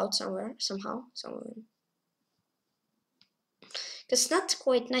bishop out somewhere, somehow. Because it's not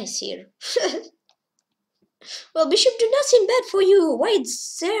quite nice here. Well, bishop do nothing bad for you. Why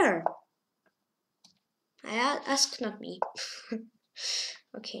it's there? I ask not me.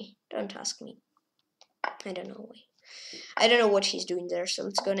 Okay, don't ask me. I don't know why. I don't know what he's doing there, so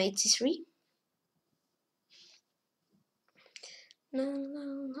let's go knight c3.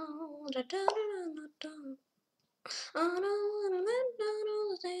 No, da, da, da, da, da. I don't wanna let down all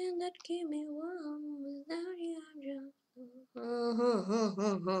the things that keep me warm without you. I'm just.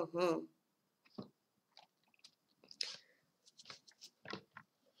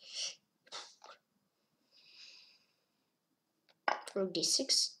 Rook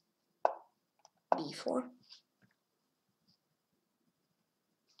d6, b4.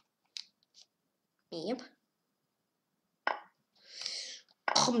 Yep.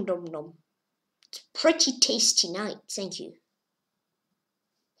 Dum dum. It's a pretty tasty night. Thank you.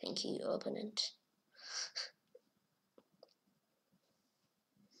 Thank you, opponent.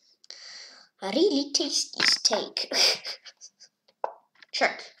 A really tasty steak.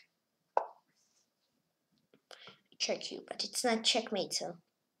 Check. Check you, but it's not checkmate, so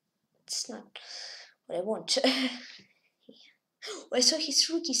it's not what I want. Yeah. Oh, I saw his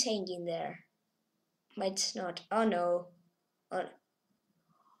rook is hanging there. But it's not. Oh no. Oh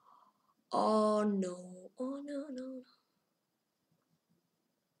no. Oh no.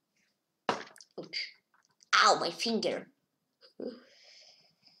 Ouch. Ow, my finger.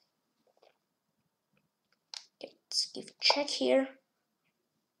 Let's give a check here.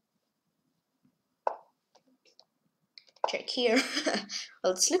 Check here.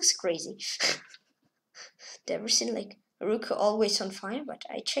 Well, it looks crazy. Never seen like a rook always on fire, but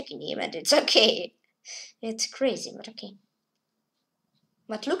I check in him and it's okay. It's crazy, but okay.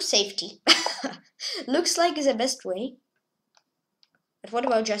 But looks safety. Looks like the best way. But what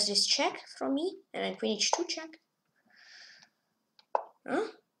about just this check from me? And then queen h2 check. Huh?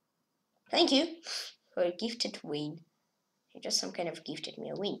 Thank you for a gifted win. He just some kind of gifted me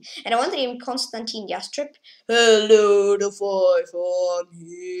a win. And I want him Konstantin Yastreb. Hello, the 5, I'm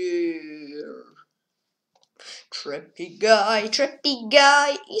here. Trippy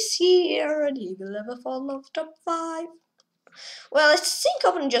guy is here, and he will never fall off top 5. Well, I think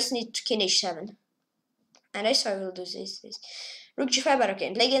I just need to king h7. And I saw I will do this. Rook g5, but okay.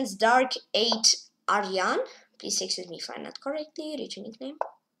 And play against dark 8 Aryan. Please excuse me if I'm not correctly. Reach your nickname.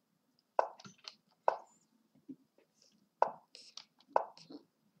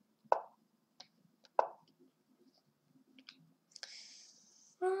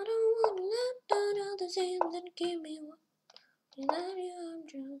 I don't want to let down all the same that give me one. Without you, I'm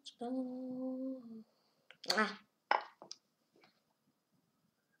just gone. Ah.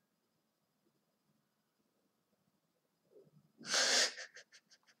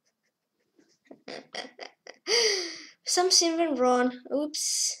 Something went wrong.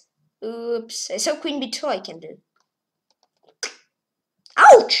 Oops. I saw queen b2 I can do.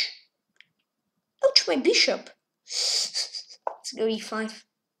 Ouch! Ouch, my bishop. Let's go e5.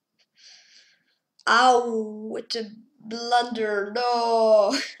 Ow, what a blunder.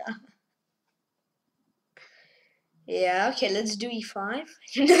 No. Yeah, okay, let's do e5. I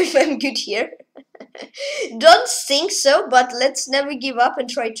don't know if I'm good here. Don't think so, but let's never give up and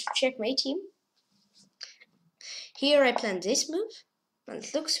try to checkmate him. Here I plan this move. And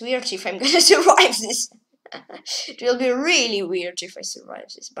it looks weird if I'm gonna survive this. It will be really weird if I survive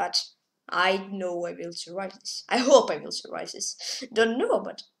this, but I know I will survive this. I hope I will survive this. Don't know,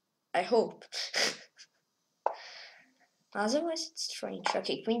 but I hope. Otherwise, it's strange.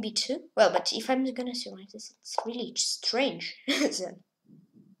 Okay, queen b2. Well, but if I'm gonna survive this, it's really strange. Then.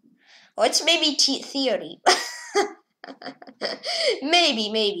 Oh, it's maybe theory. maybe,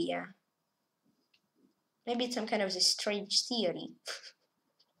 yeah. Maybe it's some kind of this strange theory.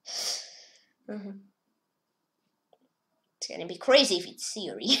 It's gonna be crazy if it's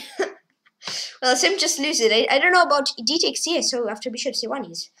theory. Well, Sim just lose it. I don't know about d takes here, so after bishop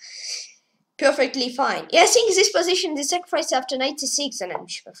c1 is perfectly fine. Yeah, I think this position is sacrificed after knight c6 and then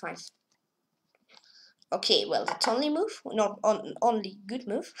bishop f5. Okay, well, that's only move. Not only good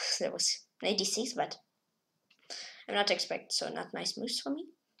move. There was knight d6, but I'm not expecting, so not nice moves for me.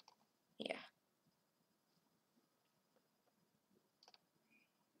 Yeah.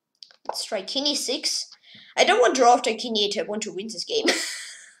 Let's try king e6. I don't want to draw after king e8. I want to win this game.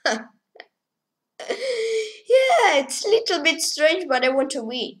 Yeah, it's a little bit strange, but I want to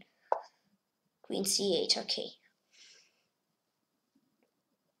win. Queen c8, okay.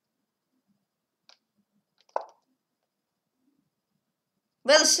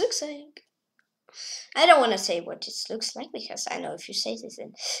 Well, this looks like... I don't want to say what it looks like, because I know if you say this,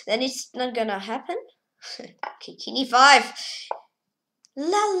 then it's not gonna happen. Okay, king e5. La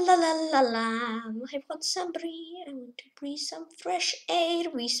la la la la, I want some breeze, I want to breathe some fresh air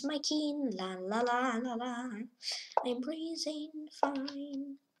with my king. La la la la la, I'm breathing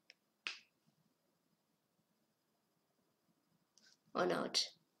fine. Or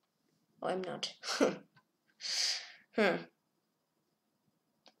not. Oh, I'm not. I'm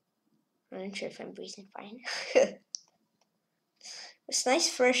not sure if I'm breathing fine. It's nice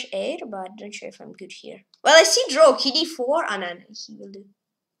fresh air, but not sure if I'm good here. Well, I see draw king e4, and then he will do.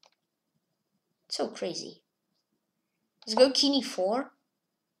 So crazy. Let's go king e4.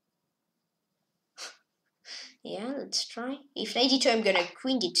 Yeah, let's try. If knight d2, I'm gonna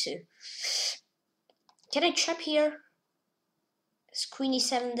queen d2. Can I trap here? There's queen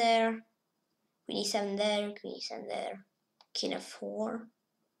e7 there. Queen e7 there. Queen e7 there. King f4.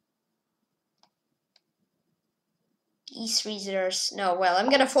 e3 there's... No, well, I'm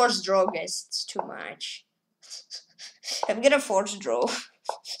gonna force draw, guys. It's too much. I'm gonna force draw.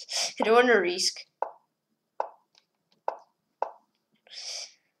 I don't want to risk.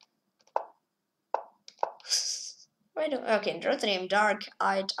 Okay, draw the name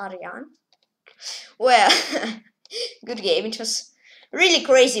Dark-Eyed Aryan. Well, good game. It was really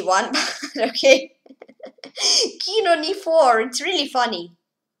crazy one, but okay. King on e4. It's really funny.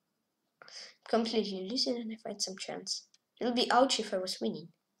 Completely losing, and I find some chance. It would be ouch if I was winning.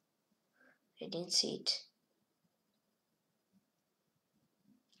 I didn't see it.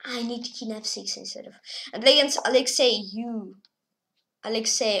 I need king f6 instead of... And against Alexei U.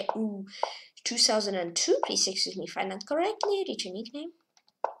 2002. Please excuse me if I not correctly. Reach your nickname.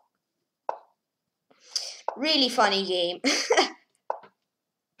 Really funny game.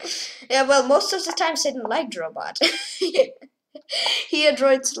 Yeah, well, most of the times I didn't like draw, but here draw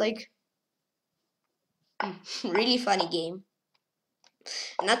it's like really funny game.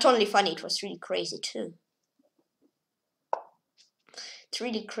 Not only funny, it was really crazy too. It's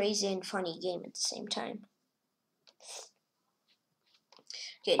really crazy and funny game at the same time.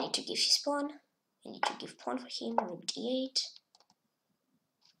 Okay, I need to give his pawn. I need to give pawn for him. Rook d8.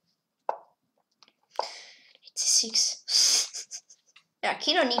 It's 6. Yeah,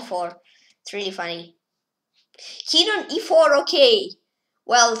 king on e4. It's really funny. King on e4, okay.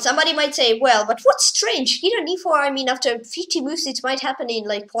 Well, somebody might say, well, but what's strange? King on e4, I mean, after 50 moves, it might happen in,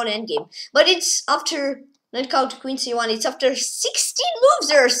 like, pawn endgame. But it's after, not count queen c1, it's after 16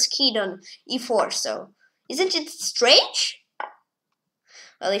 moves there's king on e4, so... Isn't it strange?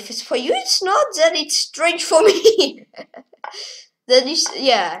 Well, if it's for you, it's not, then it's strange for me. Then it's,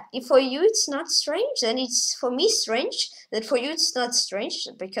 yeah, if for you it's not strange, then it's for me strange. That for you it's not strange,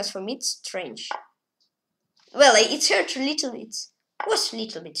 because for me it's strange. Well, it's hurt a little bit. It was a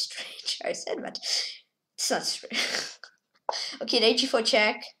little bit strange, I said, but it's not strange. Okay, knight g4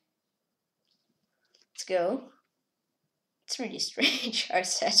 check. Let's go. It's really strange, I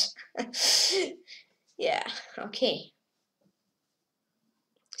said. Yeah, okay.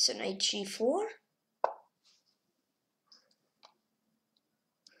 So knight g4.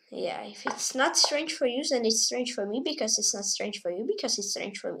 Yeah, if it's not strange for you, then it's strange for me, because it's not strange for you, because it's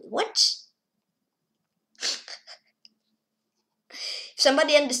strange for me. What? If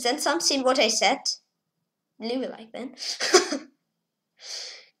somebody understands something what I said, leave a like then.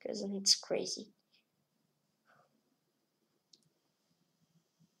 Because then it's crazy.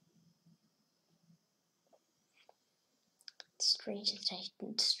 Strange,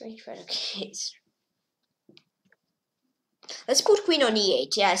 strange, but okay. Let's put queen on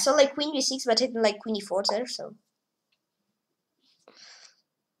e8. Yeah, I saw like queen b6, but I didn't like queen e4 there, so.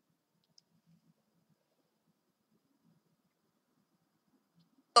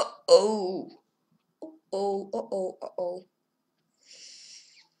 Uh-oh. Uh-oh.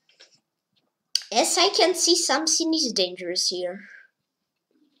 Yes, I can see something is dangerous here.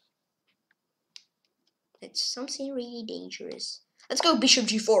 It's something really dangerous. Let's go bishop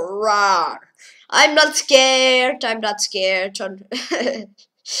g4. Rawr. I'm not scared. I'm not scared.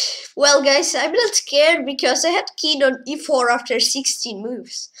 Well, guys, I'm not scared because I had king on e4 after 16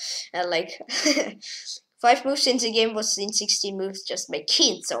 moves. And like 5 moves in the game was in 16 moves just my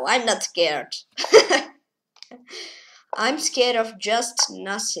king, so I'm not scared. I'm scared of just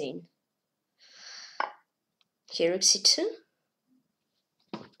nothing. Here, rook c2.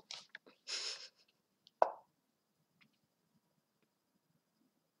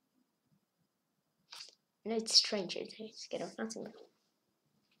 No, it's strange. It's scared of nothing.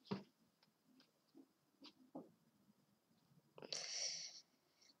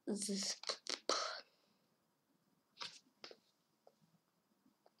 This.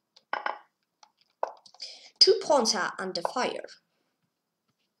 Two pawns are under fire.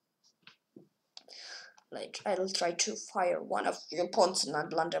 Like, I'll try to fire one of your pawns and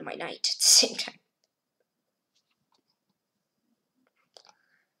not blunder my knight at the same time.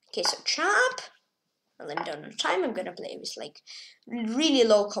 Okay, so chop. Well, I'm done on time. I'm gonna play with like really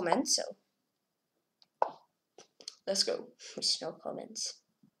low comments, so let's go with no comments.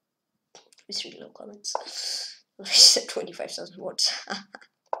 With really low comments. I said 25,000 words.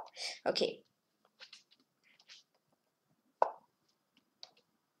 Okay.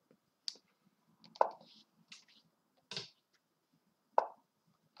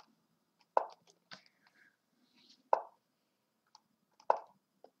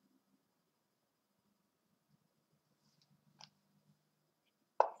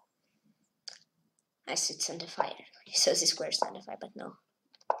 I said it's under fire. So the square is under fire, but no.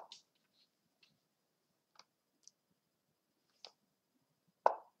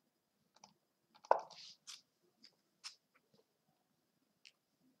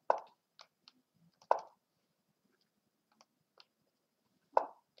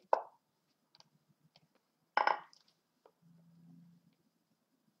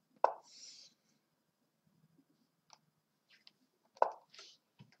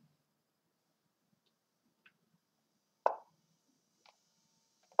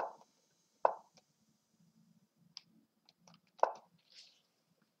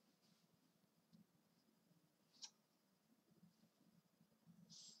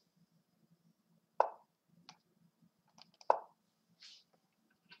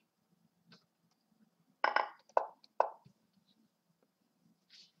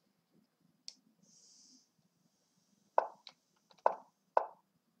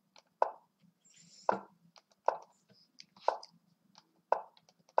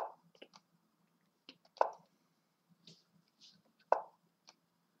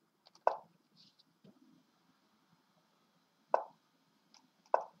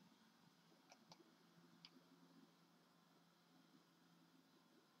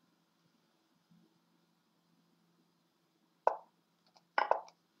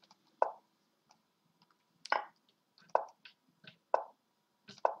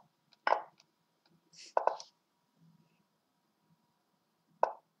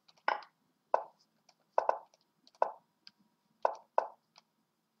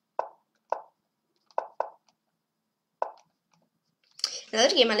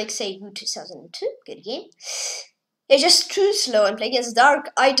 Another game, Alexei Wu 2002. Good game. It's just too slow and play against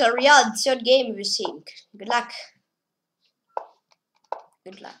Dark-Eyed Riyadh. Third game with him. Good luck.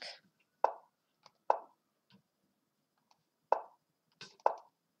 Good luck.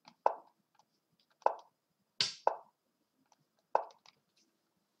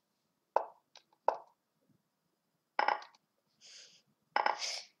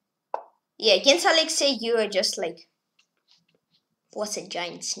 Yeah, against Alexei, you are just like, what's a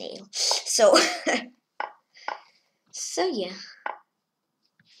giant snail? So, so yeah.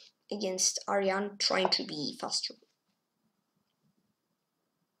 Against Aryan, trying to be faster.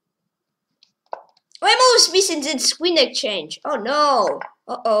 Oh, I'm always missing this screen exchange. Oh no.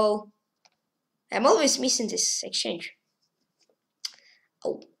 Uh-oh. I'm always missing this exchange.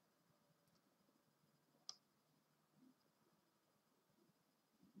 Oh.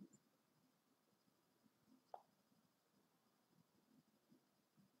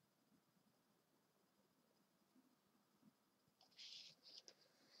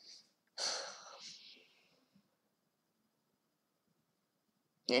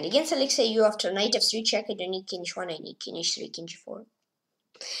 And against Alexei, you after knight f3 check, I don't need king h1, I need king h3, king g4.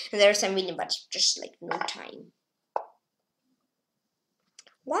 And there's I'm winning, but just like no time.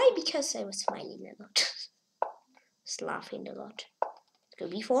 Why? Because I was smiling a lot. Just laughing a lot.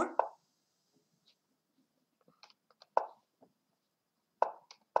 Let's go b4.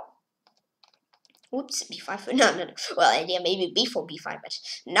 Oops, b5. No. Well, idea maybe b4, b5, but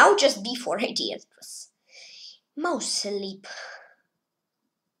now just b4 idea. It was mouse sleep.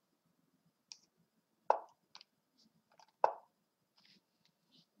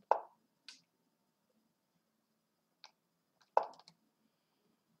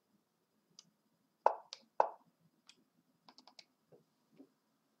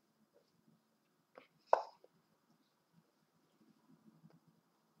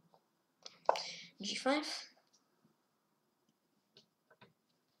 g5.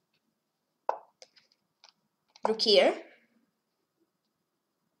 Rook here.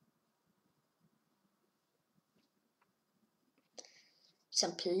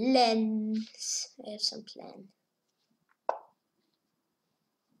 Some plans. I have some plan.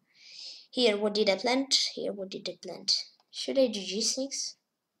 Here, what did I plant? Here, what did I plant? Should I do g6?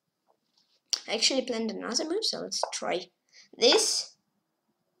 I actually planned another move, so let's try this.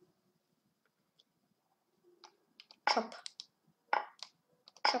 Chop.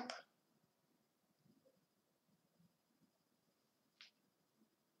 Chop.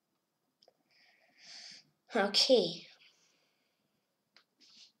 Okay.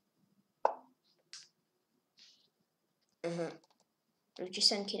 Rook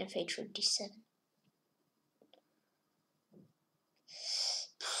g7, king f8, rook d7.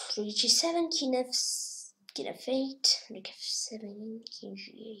 Rook g7, king f8, rook f7, king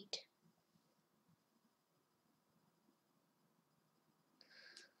g8.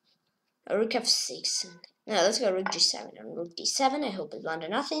 Rook f6. Now let's go rook g7 and rook d7. I hope it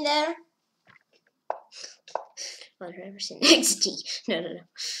landed nothing there. 100% XD. No.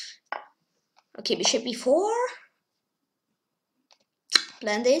 Okay, bishop b4.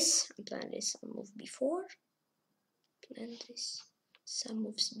 Plan this. I'll move b4. Plan this. Some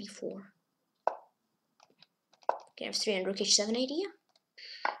moves b4. Okay, f3 and rook h7 idea.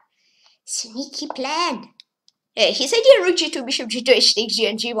 Sneaky plan. Yeah, his idea rook g2, bishop g2, h takes g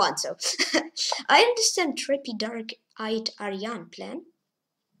and g1. So I understand trippy dark-eyed Aryan plan.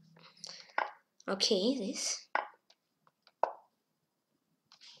 Okay, this.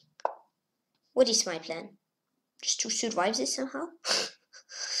 What is my plan? Just to survive this somehow?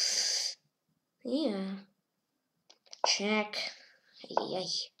 Yeah. Check. Ay.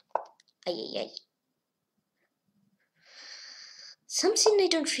 Something I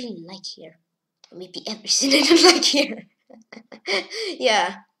don't really like here. Or maybe everything I don't like here.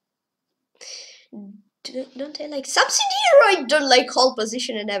 Yeah. Don't I like something here? I don't like whole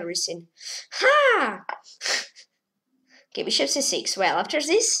position and everything. Ha! Okay, bishop c6. Well, after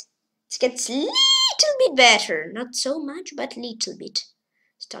this, it gets a little bit better. Not so much, but little bit.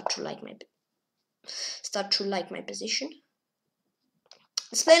 Start to like my position.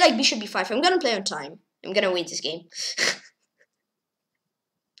 Let's play like bishop b5. I'm gonna play on time. I'm gonna win this game.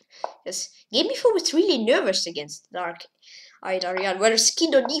 Yes, game before was really nervous against Dark-Eyed Aryan. Whereas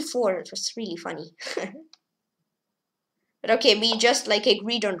king on d4, it was really funny. But okay, we just like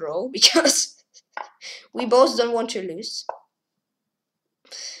agreed on draw because we both don't want to lose.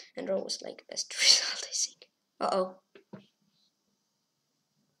 And draw was like best result, I think. Uh-oh.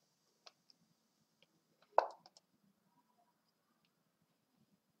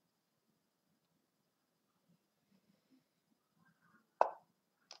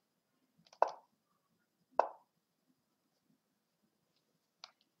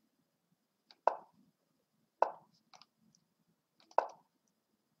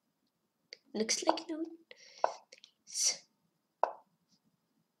 Looks like no.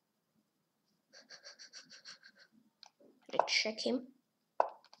 Let's check him.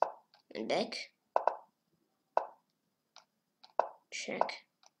 And deck. Check.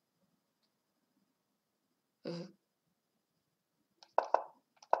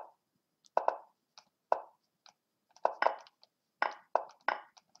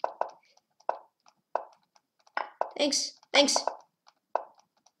 Thanks.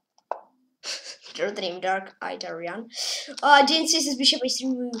 Draw the name Dark-Eyed Arian. I didn't see his bishop is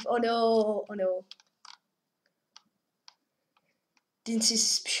removed. Oh no. Didn't see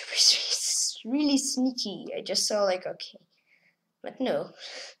his bishop is really sneaky. I just saw like, okay. But no.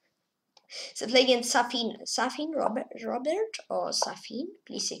 So play against Safin Robert or Safin.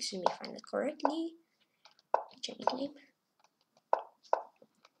 Please excuse me if I find it correctly. Change name.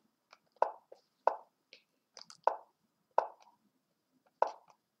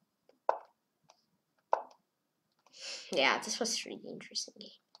 Yeah, this was really interesting game.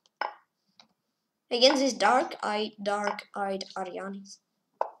 Against this dark-eyed Arianis.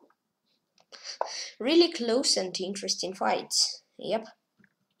 Really close and interesting fights. Yep.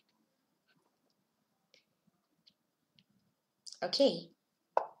 Okay.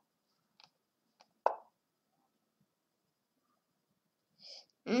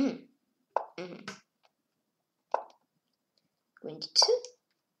 Queen d2.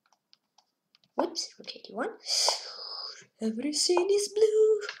 Whoops, rook 81. Everything is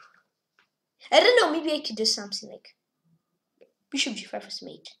blue. I don't know, maybe I could do something like Bishop g5 was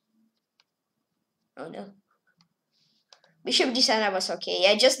mate. Oh no. Bishop d7 was okay.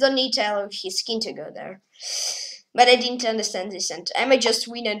 I just don't need to allow his king to go there. But I didn't understand this, and I might just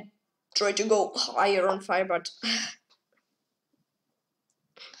win and try to go higher on fire, but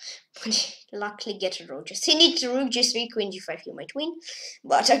luckily get a rook. Just he needs rook g3, queen g5, he might win.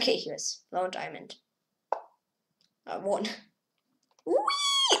 But okay, he was long diamond. I won.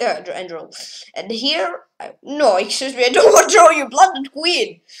 And draw. And here, no, excuse me, I don't want to draw, you blunted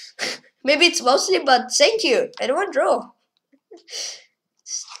queen. Maybe it's mostly, but thank you. I don't want to draw.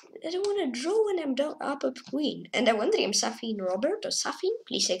 I don't want to draw when I'm down up a queen. And I wonder if Safin Robert or Safin.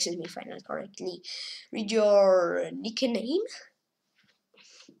 Please excuse me if I not correctly read your nickname.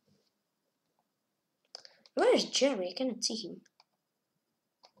 Where is Jerry? I cannot see him.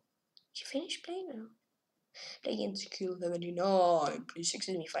 Did you finish playing now? Against Q 79. Please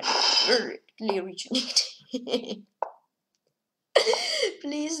excuse me if I not reach nickname.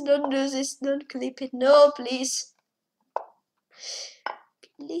 Please don't do this. Don't clip it. No, please.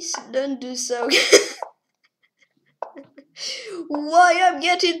 Please don't do so. Why I'm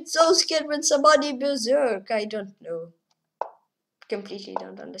getting so scared when somebody berserk? I don't know. Completely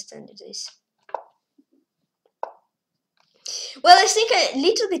don't understand this. Well, I think I a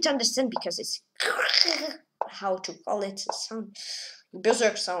little bit understand because it's how to call it a sound.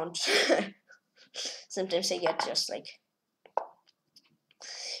 Berserk sound. Sometimes I get just like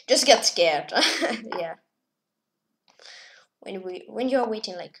get scared. Yeah. When you're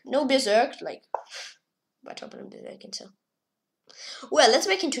waiting like no berserk, like but open berserk and so. Well, let's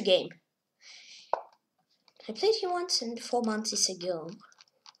make into game. I played here once and 4 months ago.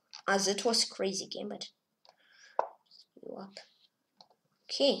 As it was a crazy game, but you up.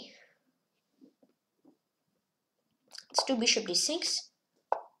 Okay. Let's do bishop d6.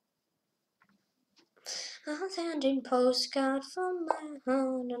 I'll send in postcard from my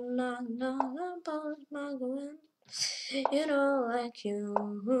heart and not post my grand. You know, like you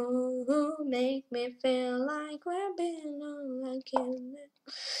make me feel like we're belong like you.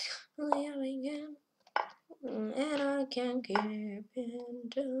 Here again. And I can keep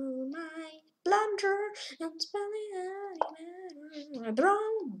into my blunder and spelling out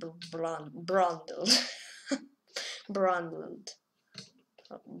brundled.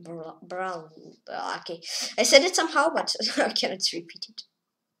 Brown. Okay, I said it somehow, but I cannot repeat it.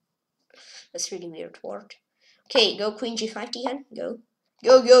 That's really weird word. Okay, go queen g5, Tykhon. Go.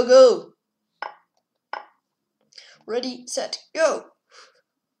 Go, go, go. Ready, set, go.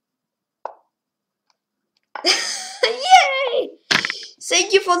 Yay!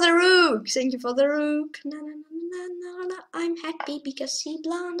 Thank you for the rook. Thank you for the rook. Na, na, na, na, na. I'm happy because he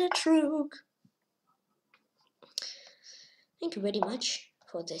blundered rook. Thank you very much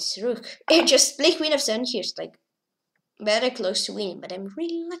for this rook. I just play queen of 7 here. It's like very close to winning, but I'm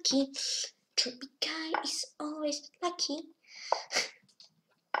really lucky. Tropikai is always lucky.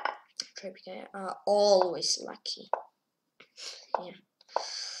 Tropikai are always lucky. Yeah.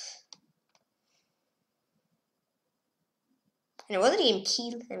 And another game,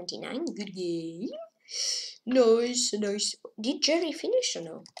 Kill 79. Good game. Nice, nice. Did Jerry finish or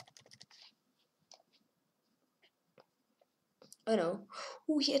no? Oh no.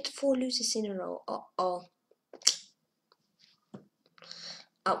 Oh, he had 4 losses in a row. Oh.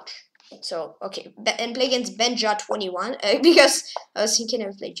 Ouch. So, okay. And play against Benja 21. Because I was thinking I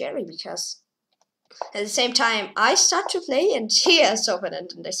would play Jerry because at the same time I start to play and he has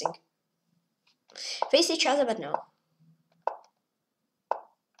opponent and I think face each other, but no.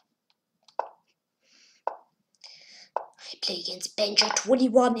 I play against Benja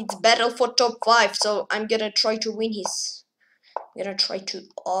 21. It's battle for top 5. So I'm gonna try to win his. I'm gonna try to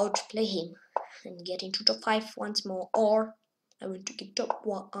outplay him and get into top 5 once more, or I want to get top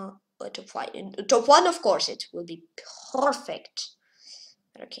 1, top 5. In top 1, of course, it will be perfect.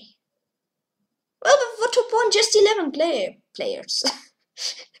 Okay. Well, but for top 1, just 11 players.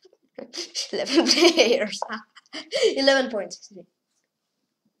 11 players. 11 points.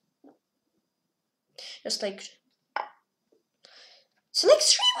 Just like. So like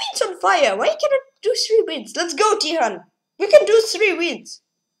 3 wins on fire. Why cannot do 3 wins? Let's go, Tykhon. We can do 3 wins.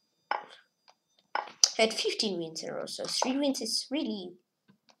 I had 15 wins in a row, so 3 wins is really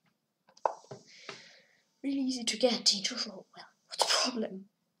easy to get into a row. Well, what's the problem?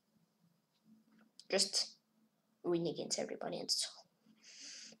 Just win against everybody and so.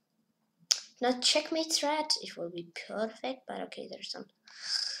 Not checkmate threat, it will be perfect, but okay, there's some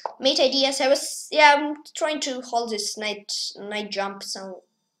mate ideas. I'm trying to hold this knight jump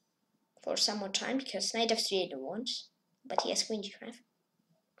for some more time because knight f3 I don't want, but he has queen g5.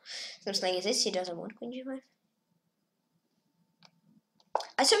 Something like this, he doesn't want queen g5.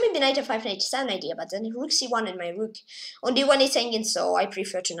 I saw maybe knight f5 knight is an idea, but then rook c1 and my rook on d1 is hanging, so I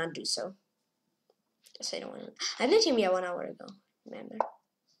prefer to not do so. Just I don't want to. I let him here 1 hour ago, remember?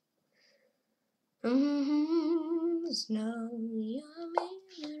 Snow,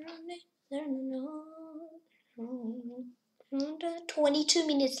 22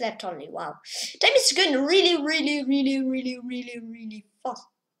 minutes left only. Wow, time is going really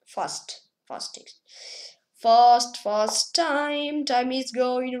fast. Fast time. Time is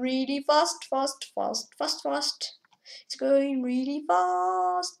going really fast. It's going really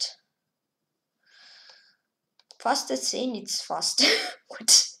fast. Fastest scene, it's fast.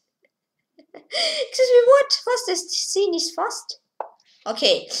 What? Excuse me, what? Fastest scene is fast?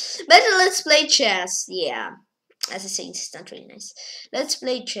 Okay, better let's play chess. Yeah, as I say, it's not really nice. Let's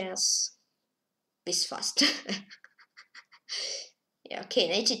play chess. This fast. Yeah, okay,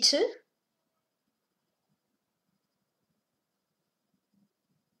 92.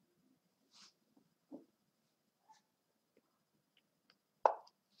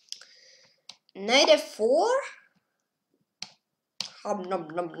 Knight f4. Nom.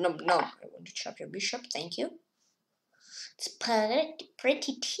 I want to chop your bishop, thank you. It's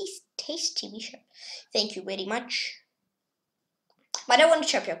pretty tasty bishop. Thank you very much. But I want to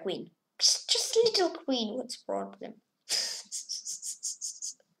chop your queen. Just little queen, what's the problem?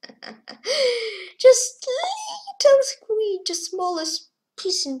 Just little queen, just smallest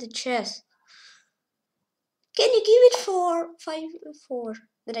piece in the chest. Can you give it for 5-4?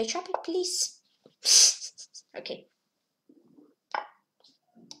 Did I chop it, please? Okay.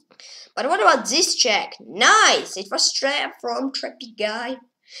 But what about this check? Nice! It was from Trappy Guy.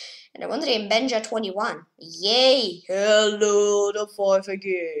 And I wanted in Benja 21. Yay! Hello, the 5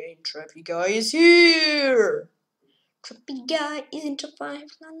 again. Trappy Guy is here! Trappy Guy is in top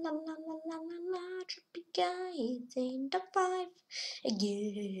 5. La la la la la la la. Trappy Guy is in top 5.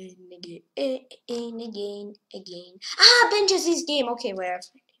 Again. Ah, Benja's this game. Okay, where?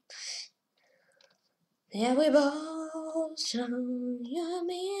 There we both show your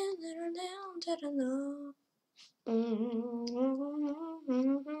man that are down to the low.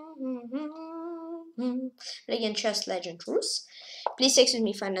 Legend Chess Legend Rules. Please excuse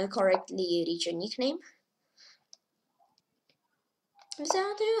me if I not correctly read your nickname.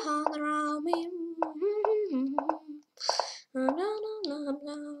 Without you all around me. I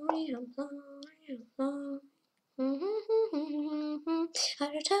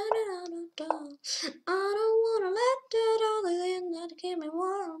don't wanna let that other thing that keep me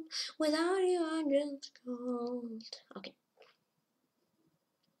warm. Without you, I'm just cold. Okay.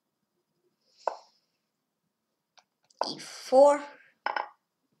 E4.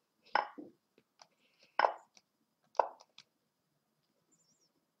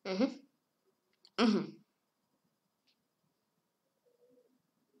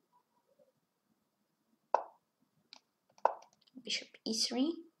 Bishop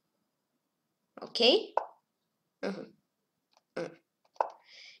E3. Okay.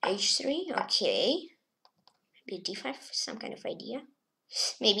 H3. Okay. Maybe D5. Some kind of idea.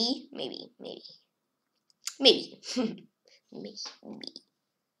 Maybe. Maybe.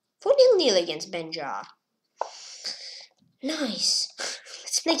 4-0 against Benja. Nice.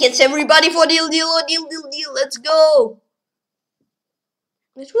 Let's play against everybody for deal. Let's go.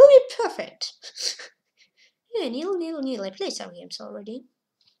 It will be perfect. Yeah, nil. I played some games already.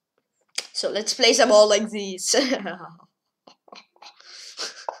 So let's play some more like these.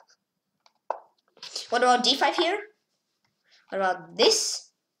 What about d5 here? What about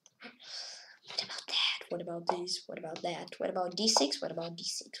this? What about that? What about this? What about that? What about d6? What about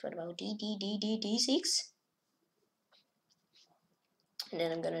d6? What about d6? And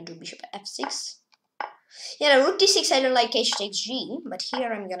then I'm gonna do bishop f6. Yeah, rook d6 I don't like h takes g, but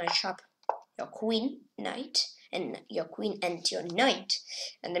here I'm gonna chop your queen, knight, and your queen and your knight.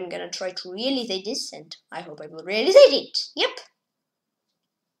 And I'm gonna try to realize this, and I hope I will realize it. Yep.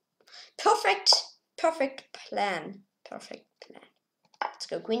 Perfect plan. Perfect plan. Let's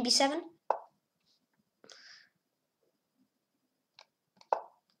go queen b7.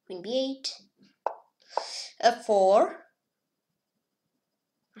 Queen b8. f4.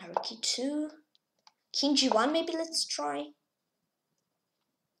 Rook e2. King g1 maybe, let's try.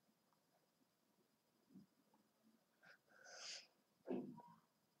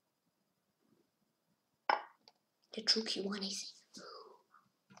 The rook e1 I think.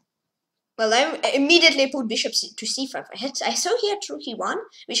 Well, I immediately put bishop to c5. I saw here rook e1,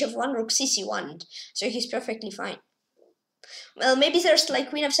 bishop 1, rook c1, so he's perfectly fine. Well, maybe there's like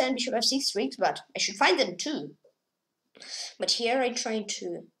queen f7, bishop f6 tricks, but I should find them too. But here I try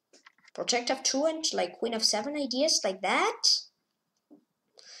to protect f2 and like queen f7 ideas like that.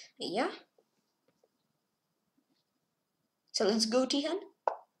 Yeah. So let's go, Tykhon.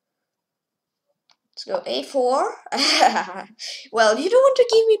 Let's go a4. Well, you don't want to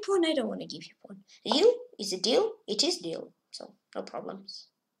give me pawn, I don't want to give you pawn. Deal? Is it deal? It is deal. So, no problems.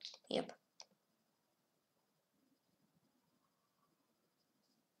 Yep.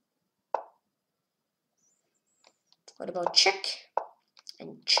 What about check?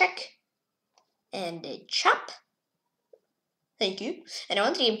 And check. And a chop. Thank you. And I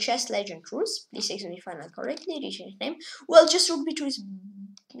want to game chess legend rules. Please explain if I not correctly. Reaching his name. Well, just rook b2 is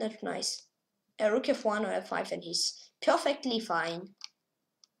not nice. Rook f1 or f5 and he's perfectly fine.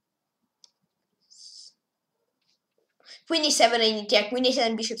 Queen e7 I need, yeah, queen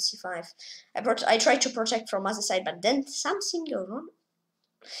e7, bishop c5. I tried to protect from other side, but then something go wrong.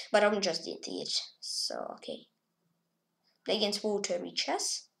 But I'm just did it. So okay. Play against watery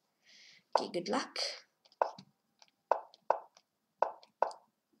chess. Okay, good luck.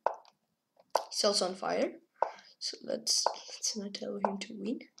 He's also on fire. So let's not tell him to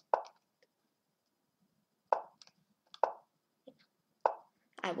win.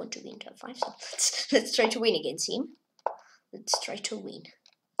 I want to win turn 5, so let's try to win against him. Let's try to win.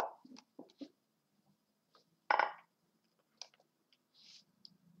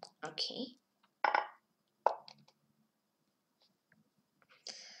 Okay.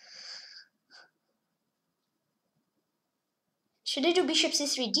 Should I do bishop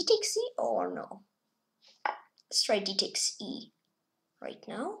c3, d takes c or no? Let's try d takes e right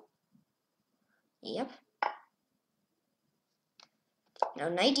now. Yep. Now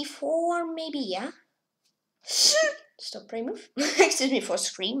knight d4 maybe, yeah. Stop prey move. Excuse me for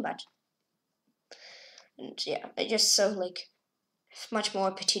scream, but and yeah, I just saw like much more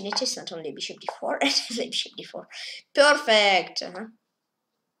opportunities, not only bishop d4 and bishop d4. Perfect.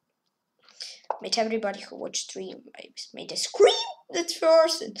 Made everybody who watched stream made a scream at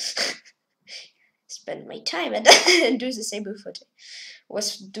first and spend my time and do the same move what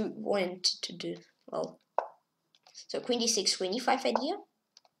I wanted to do. Well, so queen d6, queen e5 idea.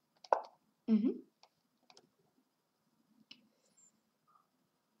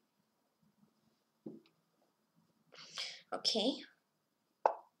 Okay.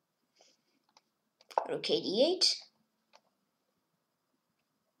 Rook a d8.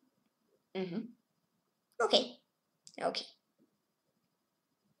 Okay. Okay.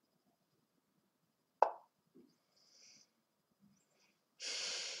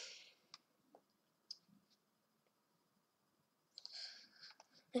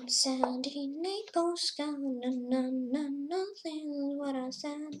 I'm sending a postcard, nothing is what I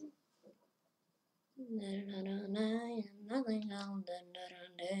said. Nothing else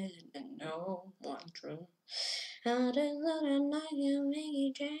than no one true. I just thought I can make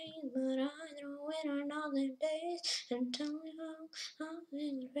it change, but I throw it another days and tell me how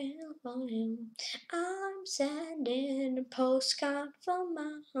it's real for you. I'm sending a postcard for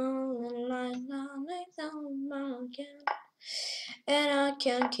my home like on my again. And I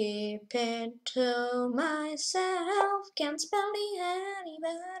can't keep it to myself. Can't spell it any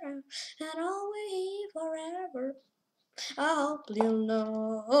better. And always forever. I hope you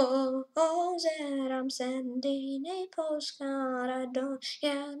know that I'm sending a postcard. I don't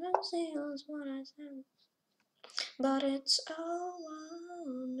get no seals what I send, but it's all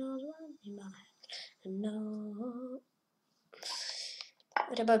one knows one in my head. No.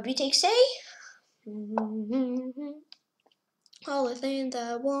 What about BTX? All the things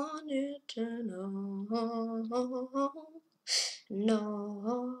I wanted to know.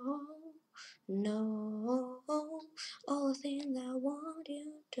 No, all the things I want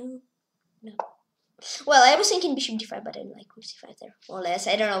you to know. Well, I was thinking bishop d5, but I didn't like rook c5 there. Or less,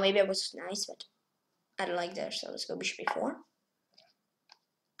 I don't know, maybe I was nice, but I don't like there, so let's go bishop e4.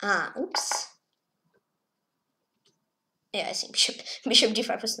 Ah, oops. Yeah, I think bishop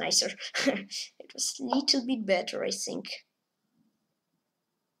d5 was nicer. It was a little bit better, I think.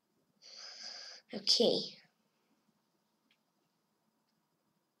 Okay.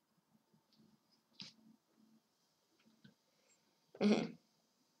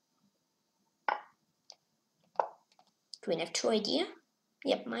 Queen f2 idea.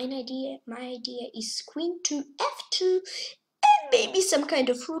 Yep, my idea is queen to f2 and maybe some kind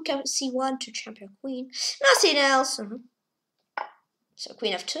of rook c1 to champion queen. Nothing else. So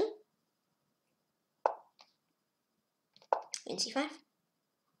queen f2. Queen c5.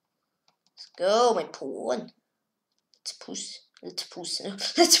 Let's go, my pawn. Let's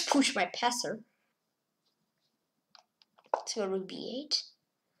push my passer. Let's go rook b8.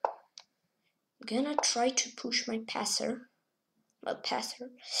 I'm gonna try to push my passer. Well,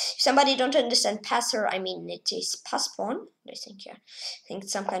 passer. If somebody don't understand passer, I mean it is pass pawn. I think, yeah. I think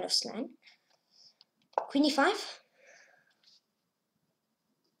it's some kind of slang. Queen e5.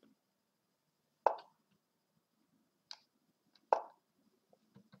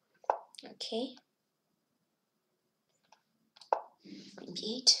 Okay. Queen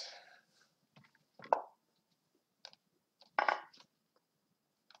b8.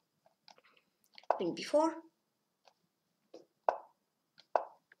 Queen b4.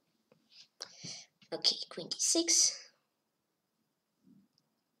 Okay, queen d6.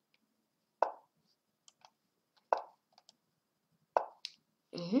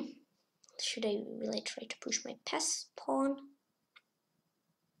 Should I really try to push my pass pawn?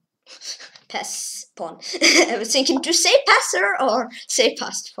 Pass pawn. I was thinking to say passer or say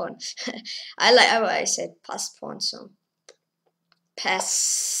passed pawn. I said passed pawn, so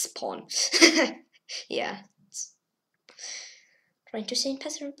pass pawn. Yeah. Trying to say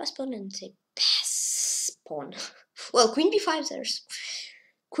passer and pass pawn and say pass pawn. Well, queen b5 there's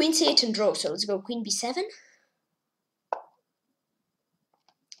queen c8 and draw, so let's go queen b7.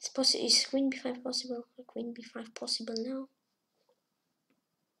 Is queen b5 possible? Queen b5 possible now?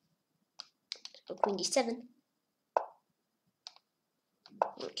 So queen d7.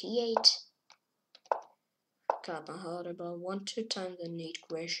 Rook e8. Got my heart about 1-2 times the need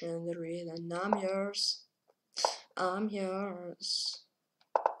question the real and I'm yours. I'm yours.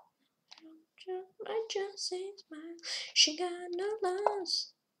 I just say smile. She got no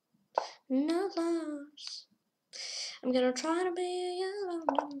loss. No loss. I'm gonna try to be alone.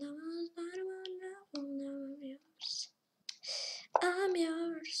 I'm yours. I'm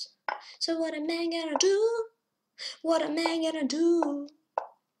yours. So what a man gonna do? What a man gonna do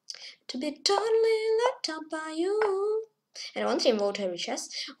to be totally locked up by you? And one thing vote every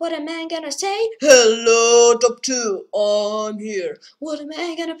chest. What a man gonna say? Hello, top 2, I'm here. What a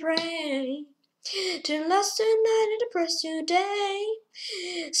man gonna pray to last tonight and depress today?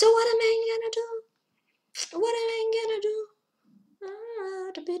 So what a man gonna do? What a man gonna do?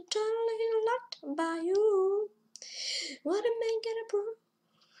 To be totally locked by you. What a man gonna prove?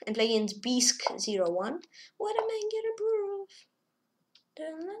 And play against Beask 01. What a man gonna prove?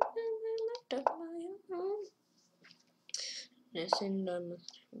 Locked up by you. Listen,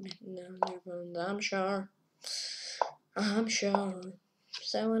 I'm sure. I'm sure.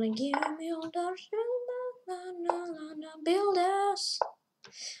 So wanna give me all those build us.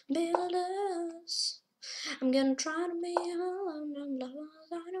 Build us. I'm gonna try to be alone. I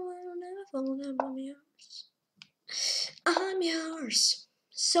will never fall down. I'm yours. I'm yours.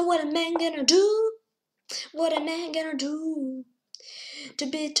 So what a man gonna do? What a man gonna do to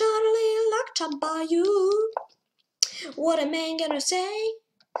be totally locked up by you? What a man gonna say?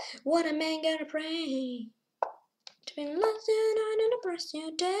 What a man gonna pray to be lost tonight and oppress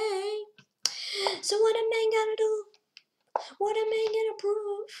your day? So what a man gonna do? What a man gonna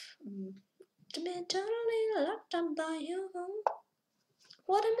prove to be totally locked up by you?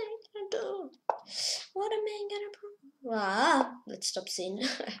 What a man gonna do? What a man gonna prove? Ah, let's stop saying.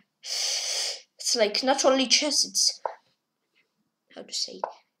 It's like not only chess, it's how to say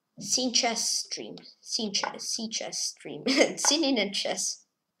Scene chess stream. Scene chess. C chess stream. Scene and chess.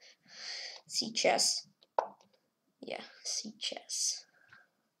 C chess. Yeah, C chess.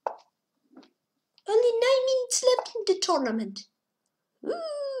 Only 9 minutes left in the tournament.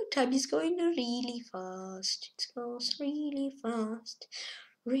 Ooh, time is going really fast. It goes really fast.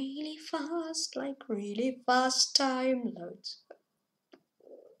 Really fast, like really fast time loads.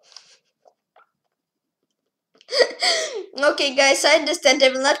 Okay, guys, I understand I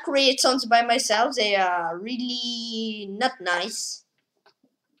will not create songs by myself. They are really not nice.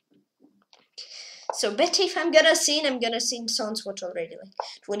 So, bet if I'm gonna sing songs what already like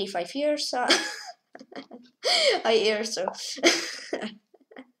 25 years. I hear so.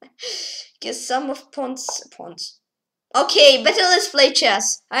 Guess some of pawns. Okay, better let's play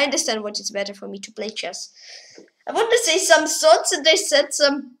chess. I understand what is better for me to play chess. I want to say some songs and they said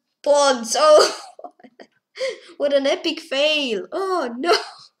some pawns. Oh, what an epic fail. Oh no.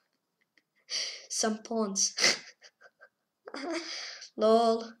 Some pawns.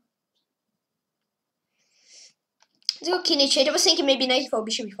 Lol. Let's go king h8. I was thinking maybe knight e4,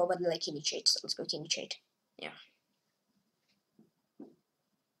 bishop e4, but I like king h8, so let's go king h8. Yeah.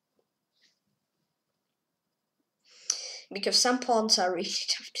 Because some pawns are really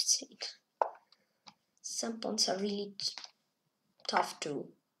tough to see. Some pawns are really tough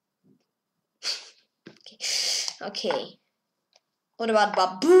to. Okay. What about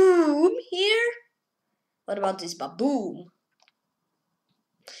baboom here? What about this baboom?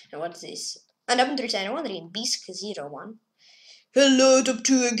 And what's this? And up to 10, I'm wondering Beast 01. Hello, top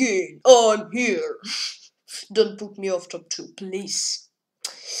 2 again. I'm here. Don't put me off top 2, please.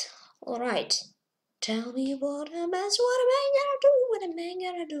 Alright. Tell me what a man gonna do? What a man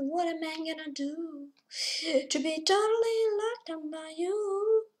gonna do? What a man gonna do? To be totally locked on by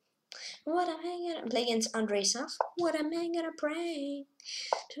you. What am I gonna play against Andre Saf? What am I gonna pray?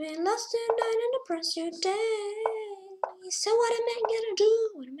 To be lost tonight and oppress your day. So what am I gonna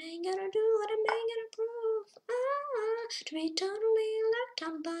do? What am I gonna do? What am I gonna prove? To be totally locked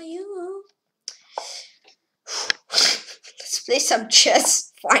on by you. Let's play some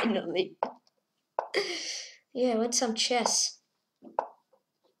chess, finally. Yeah, I want some chess.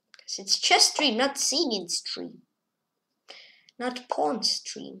 Because it's chess stream, not singing stream. Not pawn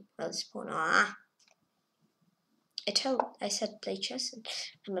stream. Well, it's pawn. I said play chess, and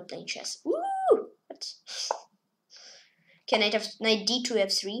I'm not playing chess. Ooh! What? Can I have knight d2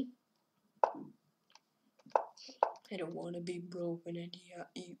 f3? I don't wanna be broke when I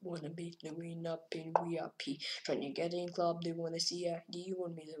wanna be living up in VIP. Trying to get in club, they wanna see ID.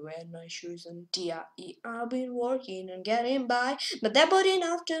 Want me to wear my shoes and TIE. I've been working on getting by, but that wasn't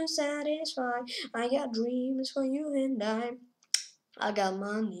enough to satisfy. I got dreams for you and I got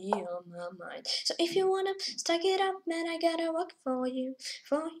money on my mind. So if you wanna stack it up, man, I gotta work for you,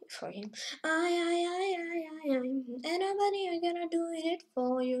 for him. And nobody I gotta do it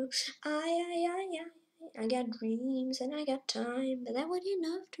for you. I got dreams and I got time, but that wasn't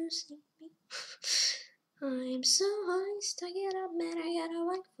enough to see me. I'm so high, stack it up, man, I gotta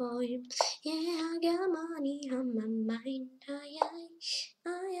work for him. Yeah, I got money on my mind. I got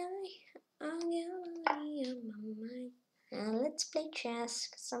money on my mind. Let's play chess,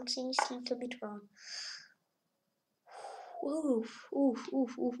 cause something is a little bit wrong. Oof, oof,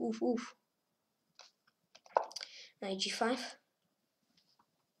 oof, oof, oof, oof. Knight g5.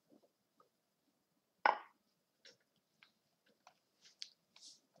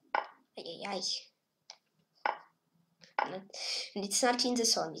 Ay. And it's not in the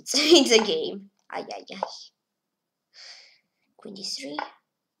song, it's in the game. Ay. Queen d3.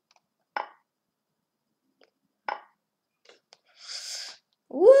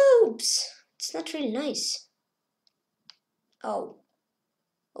 Whoops! It's not really nice. Oh.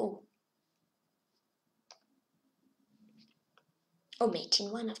 Oh,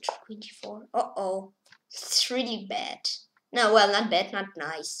 mating one after queen d4. Uh-oh. It's really bad. No, well, not bad, not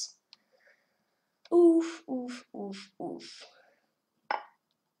nice. Oof, oof, oof, oof.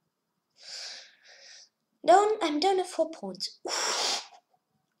 I'm down at 4 points. Oof.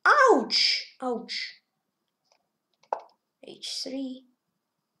 Ouch! Ouch. h3.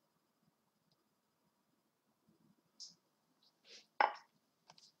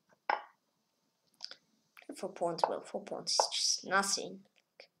 4 points, well, 4 points is just nothing.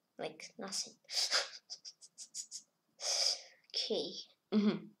 Like nothing. Okay.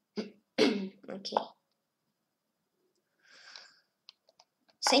 Okay.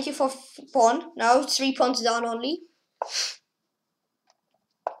 Thank you for pawn. Now 3 pawns down only.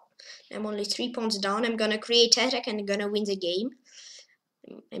 I'm only 3 pawns down. I'm gonna create attack and I'm gonna win the game.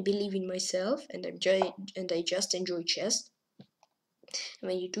 I believe in myself and I just enjoy chess. And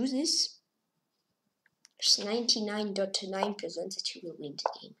when you do this, there's 99.9% that you will win the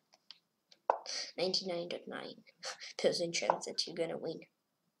game. 99.9% chance that you're gonna win.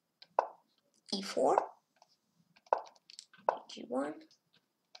 E4, G1.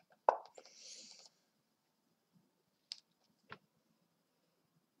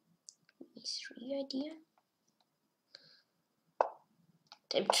 E3 idea.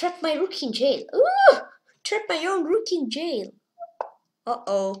 I've trapped my rook in jail. Ooh! Trapped my own rook in jail.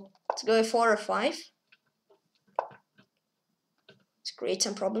 Uh-oh. Let's go F4 or 5. Let's create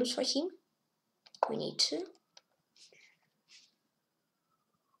some problems for him. We need to.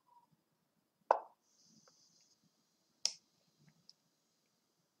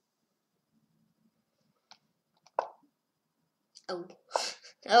 Oh.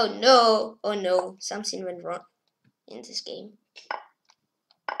 Oh no. Oh no. Something went wrong in this game.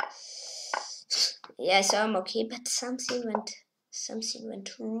 Yeah, so I'm okay, but something went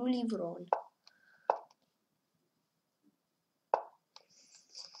really wrong.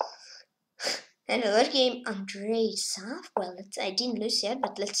 Another game, Andrei Sav. Well, I didn't lose yet,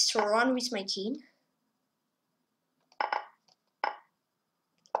 but let's run with my king.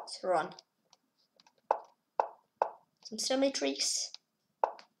 Let's run. Some symmetrics.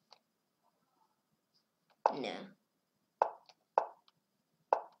 No.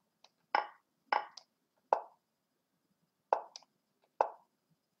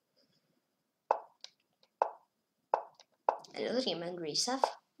 Another game, Andrei Sav.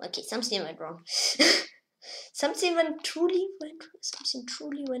 Okay, something went wrong. Something truly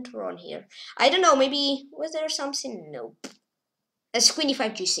went wrong here. I don't know, maybe was there something? Nope. That's queen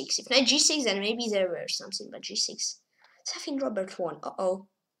e5 g6. If not g6, then maybe there were something, but g6. Safin Robert won. Uh-oh.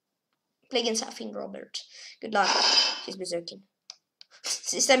 Play against Safin Robert. Good luck. He's berserking.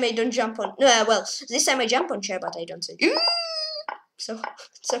 This time I don't jump on. No, well, this time I jump on chair, but I don't say. So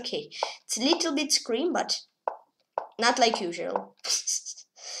it's okay. It's a little bit scream, but not like usual.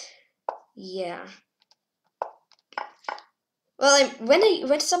 Yeah. Well,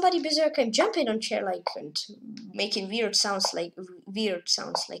 when somebody berserk, I'm jumping on chair like and making weird sounds like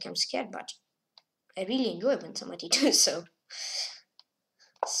I'm scared, but I really enjoy when somebody does so.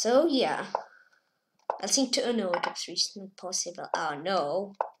 So yeah, I think oh no, top 3 is not possible. Oh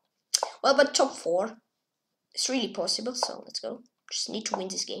no. Well, but top 4 is really possible. So let's go. Just need to win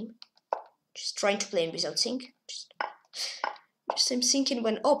this game. Just trying to play without sync. Just I'm thinking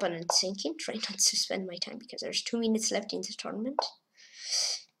when opponent thinking. Try not to spend my time because there's 2 minutes left in the tournament.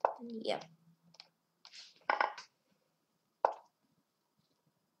 Yeah.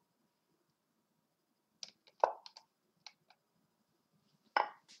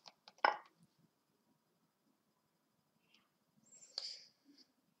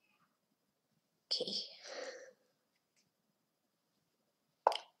 Okay.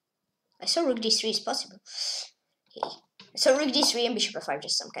 I saw rook d3 is possible. Okay. So rook d3 and bishop f5,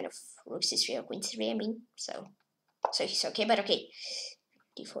 just some kind of rook c3 or queen c3, I mean. So he's okay, but okay.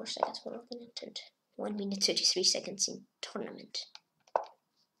 D4 seconds for opponent and 1 minute 33 seconds in tournament.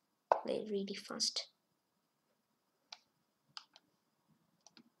 Play really fast.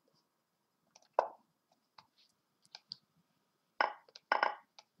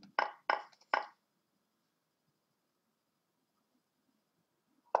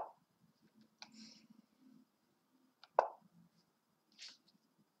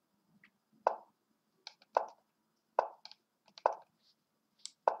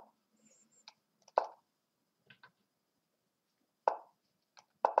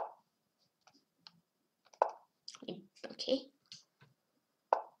 Okay.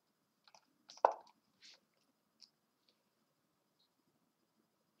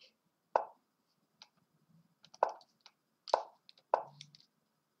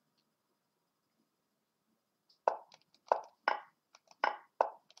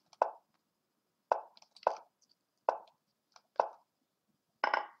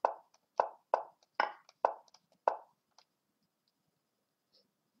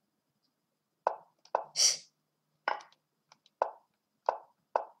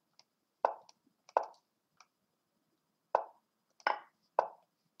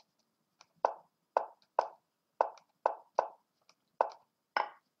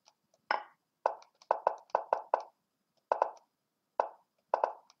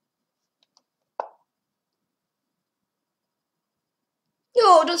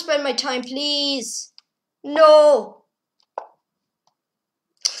 No, don't spend my time, please. No.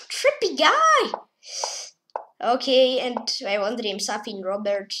 Trippy guy. Okay, and I wonder him, Safin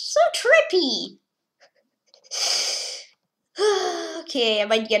Robert. So trippy. Okay, I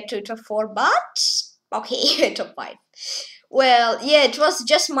might get to top 4, but okay, top 5. Well, yeah, it was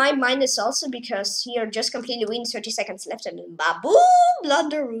just my minus also because here just completely win 30 seconds left and then baboom,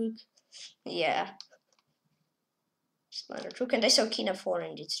 blunder rook. Yeah. Just blunder rook and I saw king f4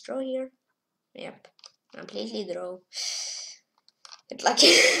 and it's draw here. Yep. Completely draw. Get lucky.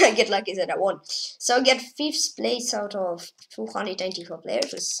 I get lucky that I won. So I get 5th place out of 294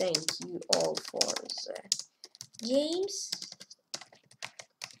 players. So thank you all for the games.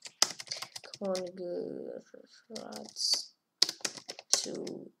 Congrats to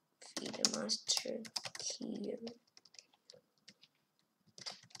the master here.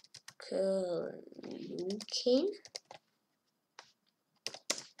 Looking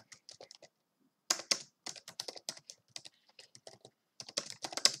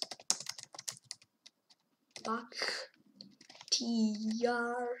back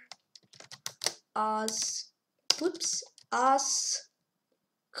TR as whoops as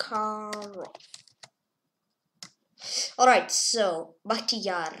Karo. Alright, so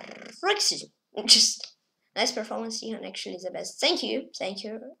Bakhtiyar Rexis. Just nice performance, Tykhon actually the best. Thank you.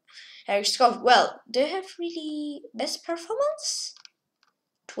 Eric Scott. Well, do you have really best performance?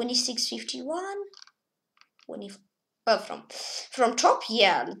 2651. 20. Well, from top,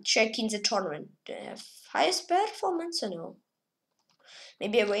 yeah. Check in the tournament. Do you have highest performance or no?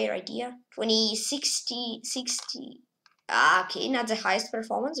 Maybe a weird idea. 2060. Ah, okay, not the highest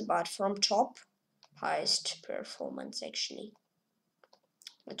performance, but from top, highest performance actually.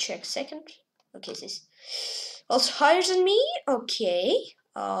 Let's check second. Okay, this also higher than me. Okay.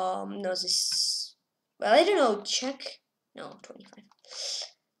 No, this. Well, I don't know. Check. No, 25.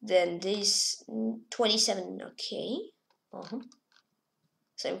 Then this 27. Okay.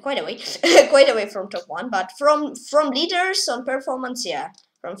 So I'm quite away, quite away from top 1, but from leaders on performance, yeah,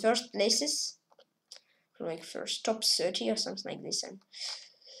 from first places, from like first top 30 or something like this, and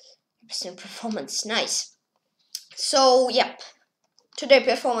performance, nice. So yeah. Today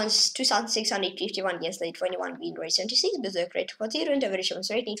performance 2651, yesterday 21, win rate 76, berserk rate 40, and average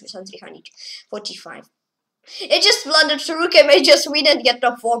rating 2345. It just blundered to rook, I may just win and get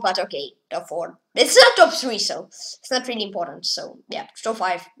top 4, but okay, top 4. It's not top 3, so it's not really important, so yeah, top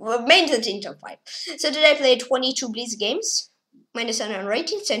 5. We're maintained in top 5. So today I played 22 Blitz games, -1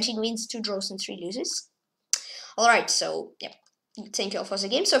 rating, 17 wins, 2 draws, and 3 losses. Alright, so yeah. Thank you all for the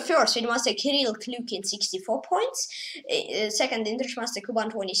game. So first, Master Kirill Klukin 64 points. Second, International Kuban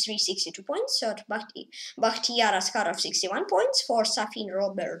 23, 62 points. Third, Bakhtiyar Askarov 61 points. Fourth, Safin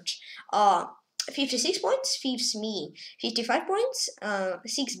Robert 56 points. Fifth, me 55 points.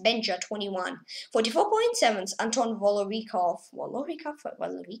 Sixth, Benja 21, 44 points. Seventh, Anton Volorikov,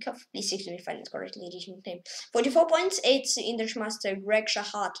 please excuse me if I didn't correctly read his name, 44 points. Eighth, International Greg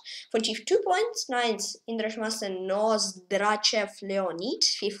Shahat 42 points. Ninth, International Nozdrachev Leonid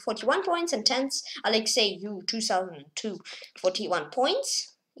 41 points. And 10th, Alexei Yu 2002 41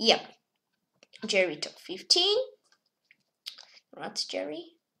 points. Yep. Jerry top 15. Congrats,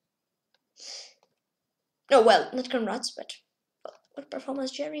 Jerry. No, well, not congrats, but what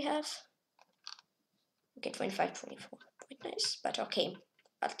performance Jerry have? Okay, 25, 24. Quite nice, but okay.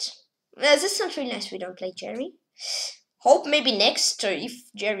 But this is not really nice. We don't play Jerry. Hope maybe next,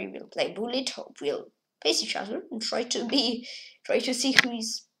 if Jerry will play Bullet, hope we'll face each other and try to see who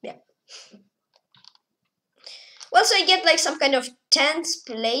is. Yeah. Well, so I get like some kind of 10th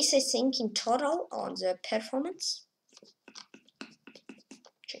place, I think, in total on the performance.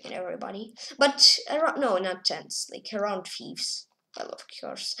 Checking everybody, but around, no, not 10th, like around 5th. Well, of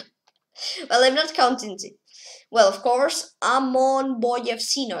course. Well, I'm not counting it. Well, of course, Amon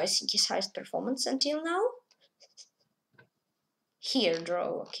Boyevsino, I think his highest performance until now. Here,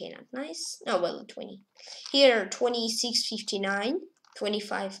 draw, okay, not nice. No, well, 20. Here, 26.59,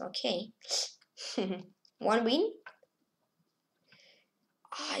 25, okay. 1 win.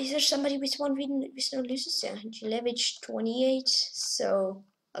 Is there somebody with 1 win with no losses? Yeah, Gilevich 28. So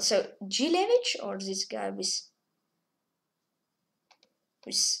also Gilevich or this guy with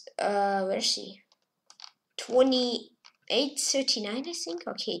where's he? 28.39, I think.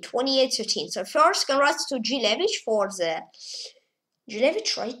 Okay, 28.13. So first, congrats to Gilevich for the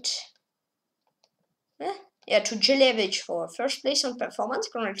Gilevich, right? Yeah, to Gilevich for first place on performance.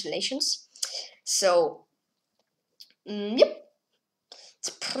 Congratulations. So, yep. It's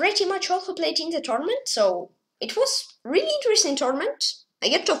pretty much all who played in the tournament, so it was really interesting tournament. I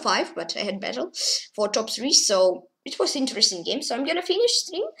get top 5, but I had battle for top 3, so it was an interesting game, so I'm gonna finish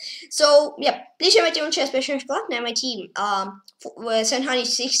stream. So yeah, please share my team on chess by now my team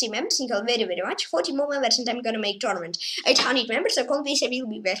 760 members. Thank you very much. 40 more members and I'm gonna make tournament. 800 members, so please I will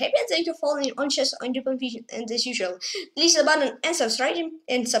be very happy and thank you for following on chess on YouTube and as usual. Please the button and subscribe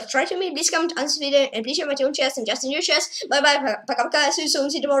to me. Please comment on this video and please share my team on chess and just in your chess. Bye bye, пока-пока, see you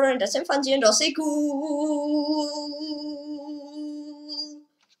soon, see you tomorrow and that's fun and I'll say cool.